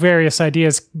 there were various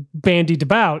ideas bandied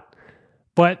about,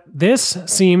 but this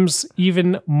seems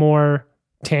even more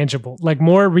tangible, like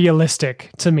more realistic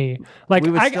to me. Like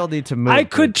we would still need to move. I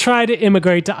could try to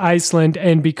immigrate to Iceland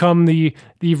and become the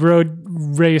road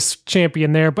race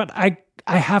champion there, but I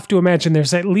have to imagine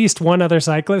there's at least one other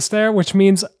cyclist there, which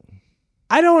means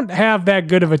I don't have that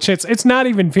good of a chance. It's not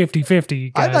even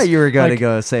 50-50, guys. I thought you were going to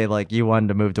go say you wanted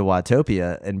to move to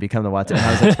Watopia and become the Watopia.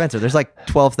 How's that, Spencer? There's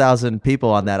 12,000 people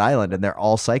on that island and they're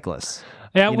all cyclists.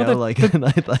 Yeah,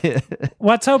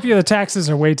 Watopia, the taxes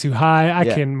are way too high. I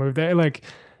can't move there.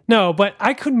 No, but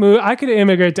I could move. I could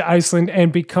immigrate to Iceland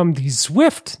and become the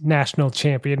Zwift national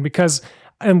champion because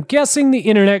I'm guessing the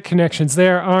internet connections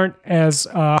there aren't as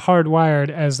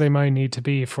hardwired as they might need to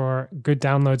be for good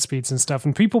download speeds and stuff.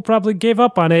 And people probably gave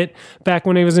up on it back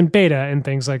when it was in beta and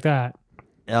things like that.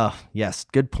 Oh, yes.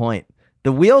 Good point.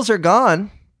 The wheels are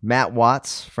gone. Matt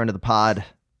Watts, friend of the pod,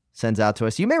 sends out to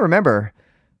us. You may remember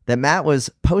that Matt was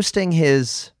posting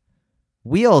his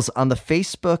wheels on the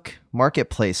Facebook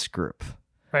Marketplace group.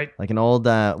 Right. Like an old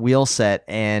wheel set.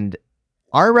 And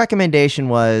our recommendation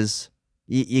was,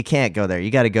 you can't go there. You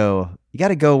got to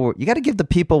give the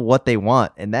people what they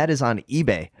want. And that is on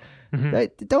eBay.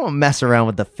 Mm-hmm. Don't mess around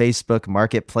with the Facebook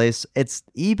Marketplace.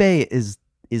 eBay is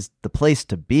the place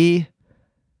to be.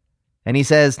 And he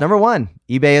says, number one,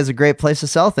 eBay is a great place to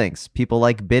sell things. People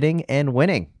like bidding and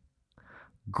winning.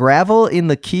 Gravel in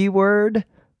the keyword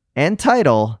and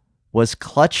title was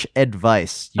clutch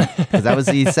advice. Because that was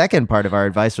the second part of our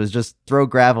advice was just throw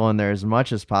gravel in there as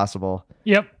much as possible.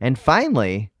 Yep. And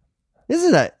finally, this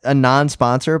is a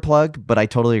non-sponsor plug, but I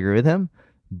totally agree with him.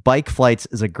 Bike Flights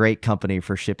is a great company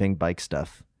for shipping bike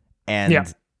stuff.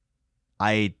 And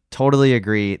I totally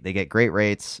agree. They get great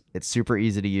rates. It's super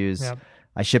easy to use. Yep.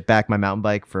 I shipped back my mountain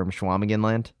bike from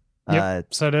Schwamigenland.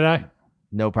 So did I.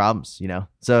 No problems,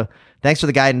 So thanks for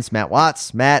the guidance, Matt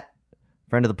Watts. Matt,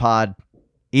 friend of the pod,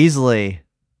 easily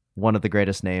one of the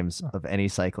greatest names of any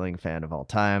cycling fan of all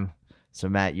time. So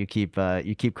Matt, you keep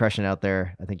crushing out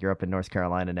there. I think you're up in North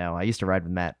Carolina now. I used to ride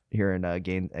with Matt here in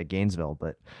at Gainesville,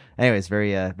 but anyways,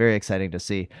 very exciting to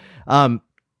see.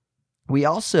 We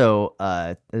also,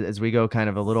 as we go kind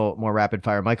of a little more rapid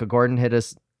fire, Michael Gordon hit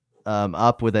us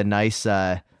up with a nice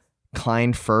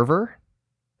Klein Fervor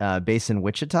based in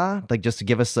Wichita, just to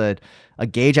give us a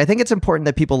gauge. I think it's important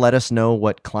that people let us know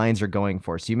what Kleins are going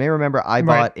for. So you may remember I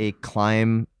bought a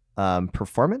Climb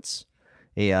Performance,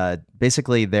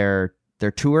 basically their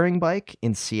touring bike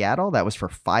in Seattle. That was for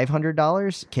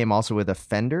 $500. Came also with a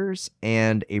fenders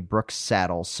and a Brooks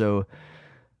saddle. So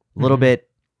a little bit,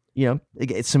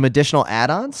 some additional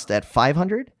add-ons at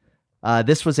 $500.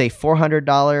 This was a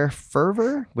 $400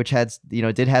 Fervor, which had,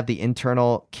 did have the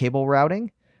internal cable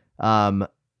routing.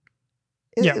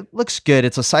 It looks good.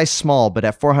 It's a size small, but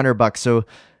at $400. So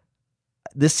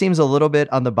this seems a little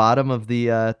bit on the bottom of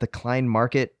the Klein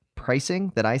market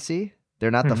pricing that I see. They're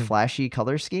not the flashy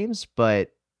color schemes, but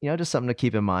just something to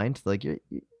keep in mind. If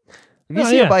you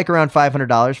see a bike around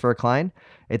 $500 for a Klein,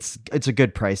 it's a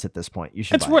good price at this point. You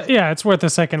should. It's worth a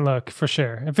second look for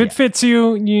sure. If it fits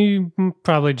you, you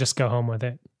probably just go home with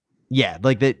it. Yeah,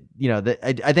 I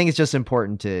think it's just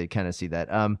important to kind of see that.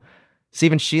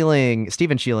 Stephen Sheeling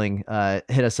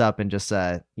hit us up and just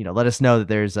let us know that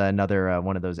there's another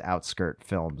one of those outskirt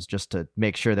films, just to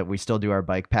make sure that we still do our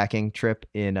bike packing trip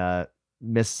in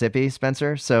Mississippi,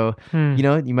 Spencer. So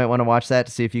you might want to watch that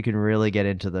to see if you can really get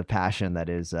into the passion that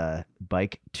is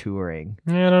bike touring.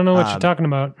 Yeah, I don't know what you're talking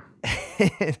about.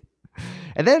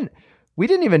 And then we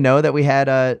didn't even know that we had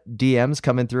DMs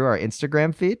coming through our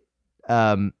Instagram feed,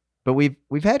 but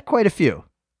we've had quite a few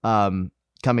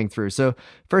coming through. So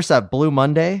first up, Blue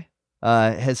Monday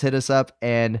has hit us up,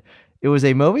 and it was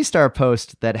a Movistar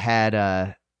post that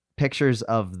had pictures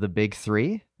of the big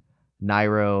three: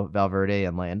 Nairo, Valverde,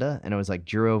 and Landa. And it was like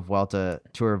Giro, Vuelta,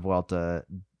 Tour of Vuelta,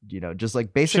 just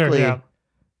basically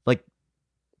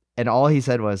and all he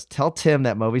said was, tell Tim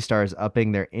that Movistar is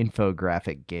upping their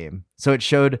infographic game. So it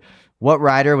showed what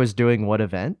rider was doing what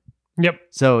event. Yep.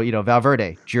 So,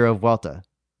 Valverde, Giro, Vuelta,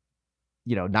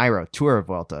 Nairo Tour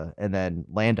Vuelta, and then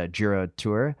Landa Giro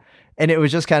Tour. And it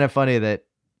was just kind of funny that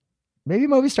maybe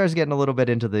Movistar's getting a little bit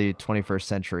into the 21st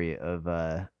century of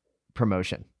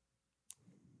promotion.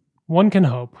 One can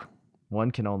hope.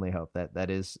 One can only hope. That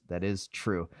is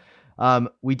true.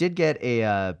 We did get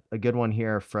a good one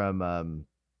here from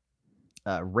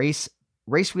Race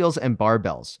Wheels and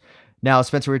Barbells. Now,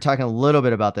 Spencer, we were talking a little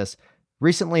bit about this.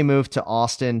 Recently moved to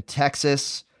Austin,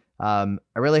 Texas. I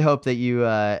really hope that you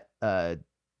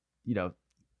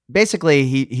basically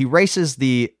he races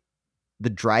the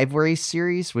Drive Race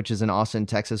series, which is in Austin,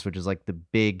 Texas, which is like the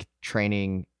big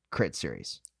training crit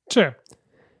series. Sure.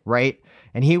 Right?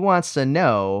 And he wants to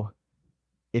know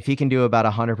if he can do about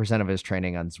 100% of his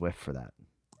training on Zwift for that.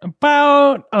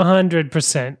 About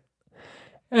 100%.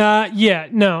 Yeah,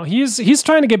 no, he's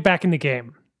trying to get back in the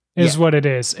game. Is what it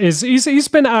is. He's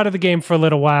been out of the game for a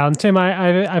little while, and Tim,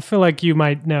 I feel like you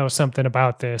might know something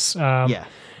about this.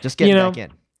 Just getting back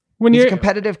in. When he's you're a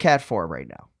competitive Cat 4 right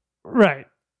now, right?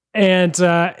 And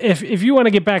if you want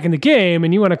to get back in the game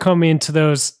and you want to come into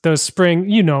those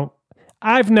spring,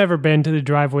 I've never been to the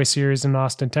Driveway Series in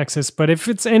Austin, Texas, but if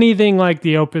it's anything like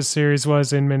the Opus Series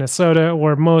was in Minnesota,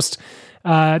 or most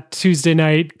Tuesday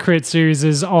night crit series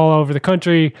is all over the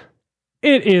country,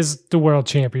 it is the World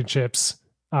Championships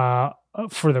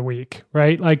for the week,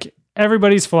 right? Like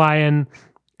everybody's flying,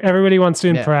 everybody wants to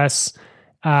impress.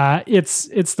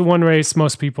 It's the one race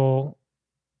most people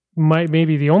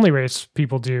maybe the only race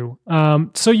people do.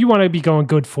 So you want to be going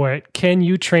good for it. Can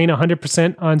you train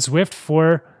 100% on Zwift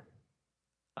for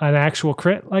an actual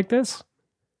crit like this?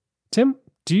 Tim,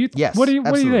 do you? Yes. What do you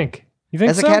think? You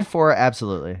think as a Cat 4,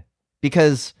 absolutely,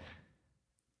 because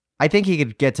I think he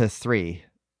could get to 3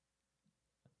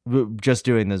 just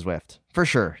doing the Zwift for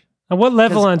sure. And what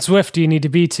level on Zwift do you need to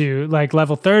be to? Like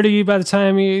level 30 by the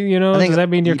time does that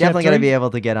mean you're definitely going to be able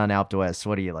to get on Alpe d'Huez?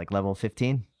 What are you, like level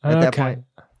 15 at that point?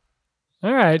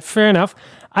 All right, fair enough.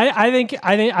 I think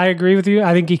I agree with you.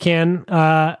 I think you can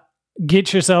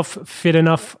get yourself fit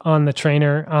enough on the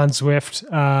trainer on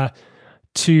Zwift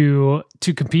to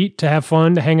compete, to have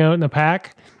fun, to hang out in the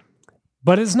pack.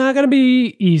 But it's not going to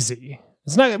be easy.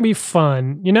 It's not going to be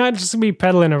fun. You're not just going to be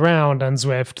pedaling around on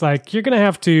Zwift. Like, you're going to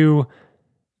have to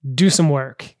do some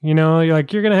work. You're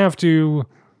going to have to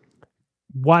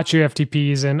watch your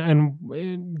FTPs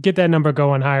and get that number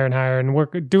going higher and higher,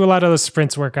 and do a lot of those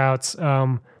sprints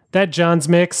workouts. That John's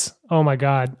Mix, oh my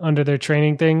God, under their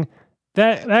training thing,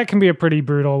 that can be a pretty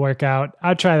brutal workout.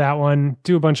 I'd try that one.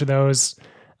 Do a bunch of those.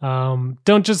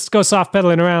 Don't just go soft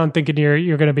pedaling around thinking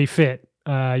you're going to be fit.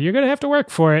 You're going to have to work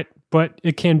for it, but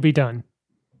it can be done.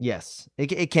 Yes,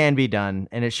 it can be done,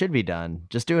 and it should be done.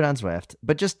 Just do it on Zwift,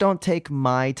 but just don't take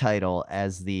my title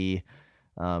as the,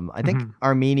 I think,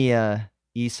 Armenia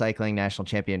e-cycling national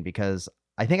champion, because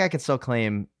I think I could still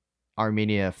claim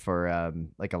Armenia for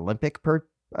like Olympic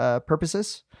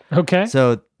purposes. Okay.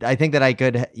 So I think that I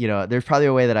could, there's probably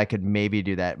a way that I could maybe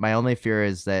do that. My only fear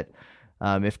is that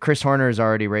if Chris Horner is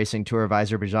already racing Tour of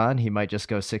Azerbaijan, he might just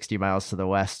go 60 miles to the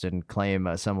west and claim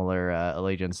a similar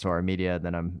allegiance to Armenia.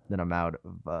 Then I'm out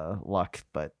of luck.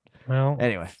 But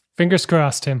anyway, fingers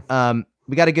crossed, Tim.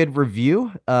 We got a good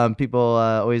review. People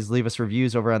always leave us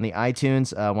reviews over on the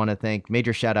iTunes. I want to thank,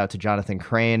 major shout out to Jonathan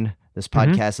Crane. This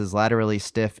podcast is laterally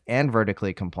stiff and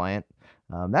vertically compliant.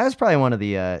 That was probably one of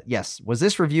the, yes. Was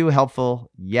this review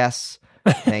helpful? Yes.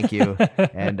 Thank you.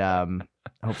 And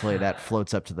hopefully that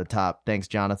floats up to the top. Thanks,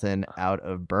 Jonathan, out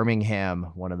of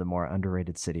Birmingham, one of the more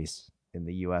underrated cities in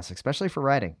the U.S., especially for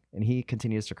riding. And he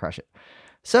continues to crush it.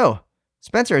 So,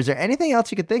 Spencer, is there anything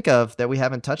else you could think of that we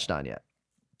haven't touched on yet?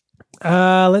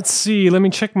 Let's see. Let me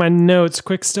check my notes.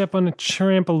 Quick step on a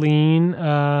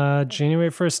trampoline. January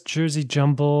 1st, Jersey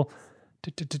Jumble.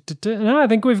 No, I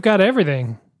think we've got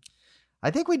everything.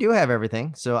 I think we do have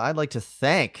everything. So I'd like to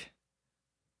thank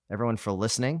everyone for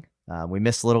listening. We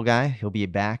miss Little Guy. He'll be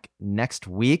back next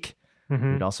week.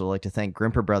 We'd also like to thank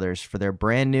Grimper Brothers for their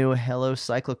brand new Hello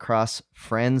Cyclocross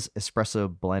Friends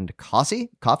Espresso Blend coffee.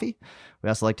 We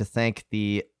also like to thank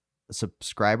the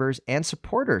subscribers and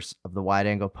supporters of the Wide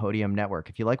Angle Podium Network.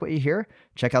 If you like what you hear,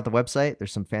 check out the website.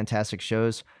 There's some fantastic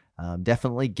shows.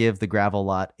 Definitely give the Gravel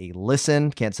Lot a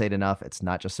listen. Can't say it enough. It's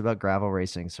not just about gravel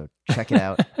racing, so check it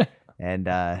out.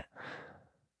 And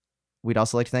we'd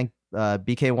also like to thank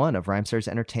BK1 of Rhymesters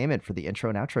Entertainment for the intro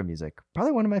and outro music.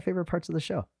 Probably one of my favorite parts of the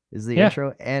show is the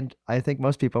intro, and I think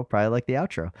most people probably like the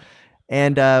outro.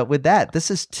 And with that, this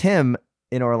is Tim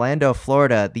in Orlando,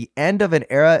 Florida. The end of an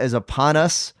era is upon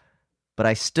us, but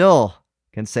I still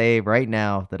can say right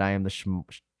now that I am the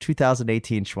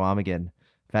 2018 Schwamigan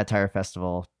Fat Tire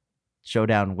Festival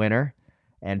Showdown winner.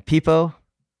 And Pipo,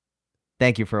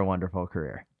 thank you for a wonderful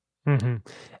career.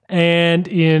 And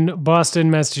in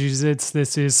Boston, Massachusetts,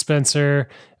 this is Spencer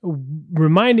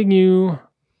reminding you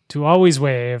to always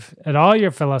wave at all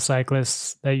your fellow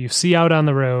cyclists that you see out on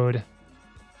the road,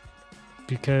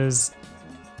 because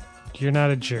you're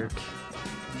not a jerk.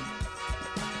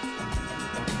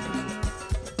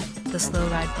 The Slow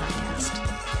Ride Podcast.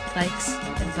 Bikes,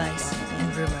 advice,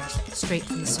 and rumors straight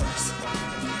from the source.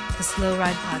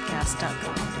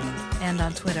 TheSlowRidePodcast.com and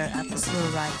on Twitter at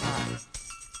TheSlowRidePod.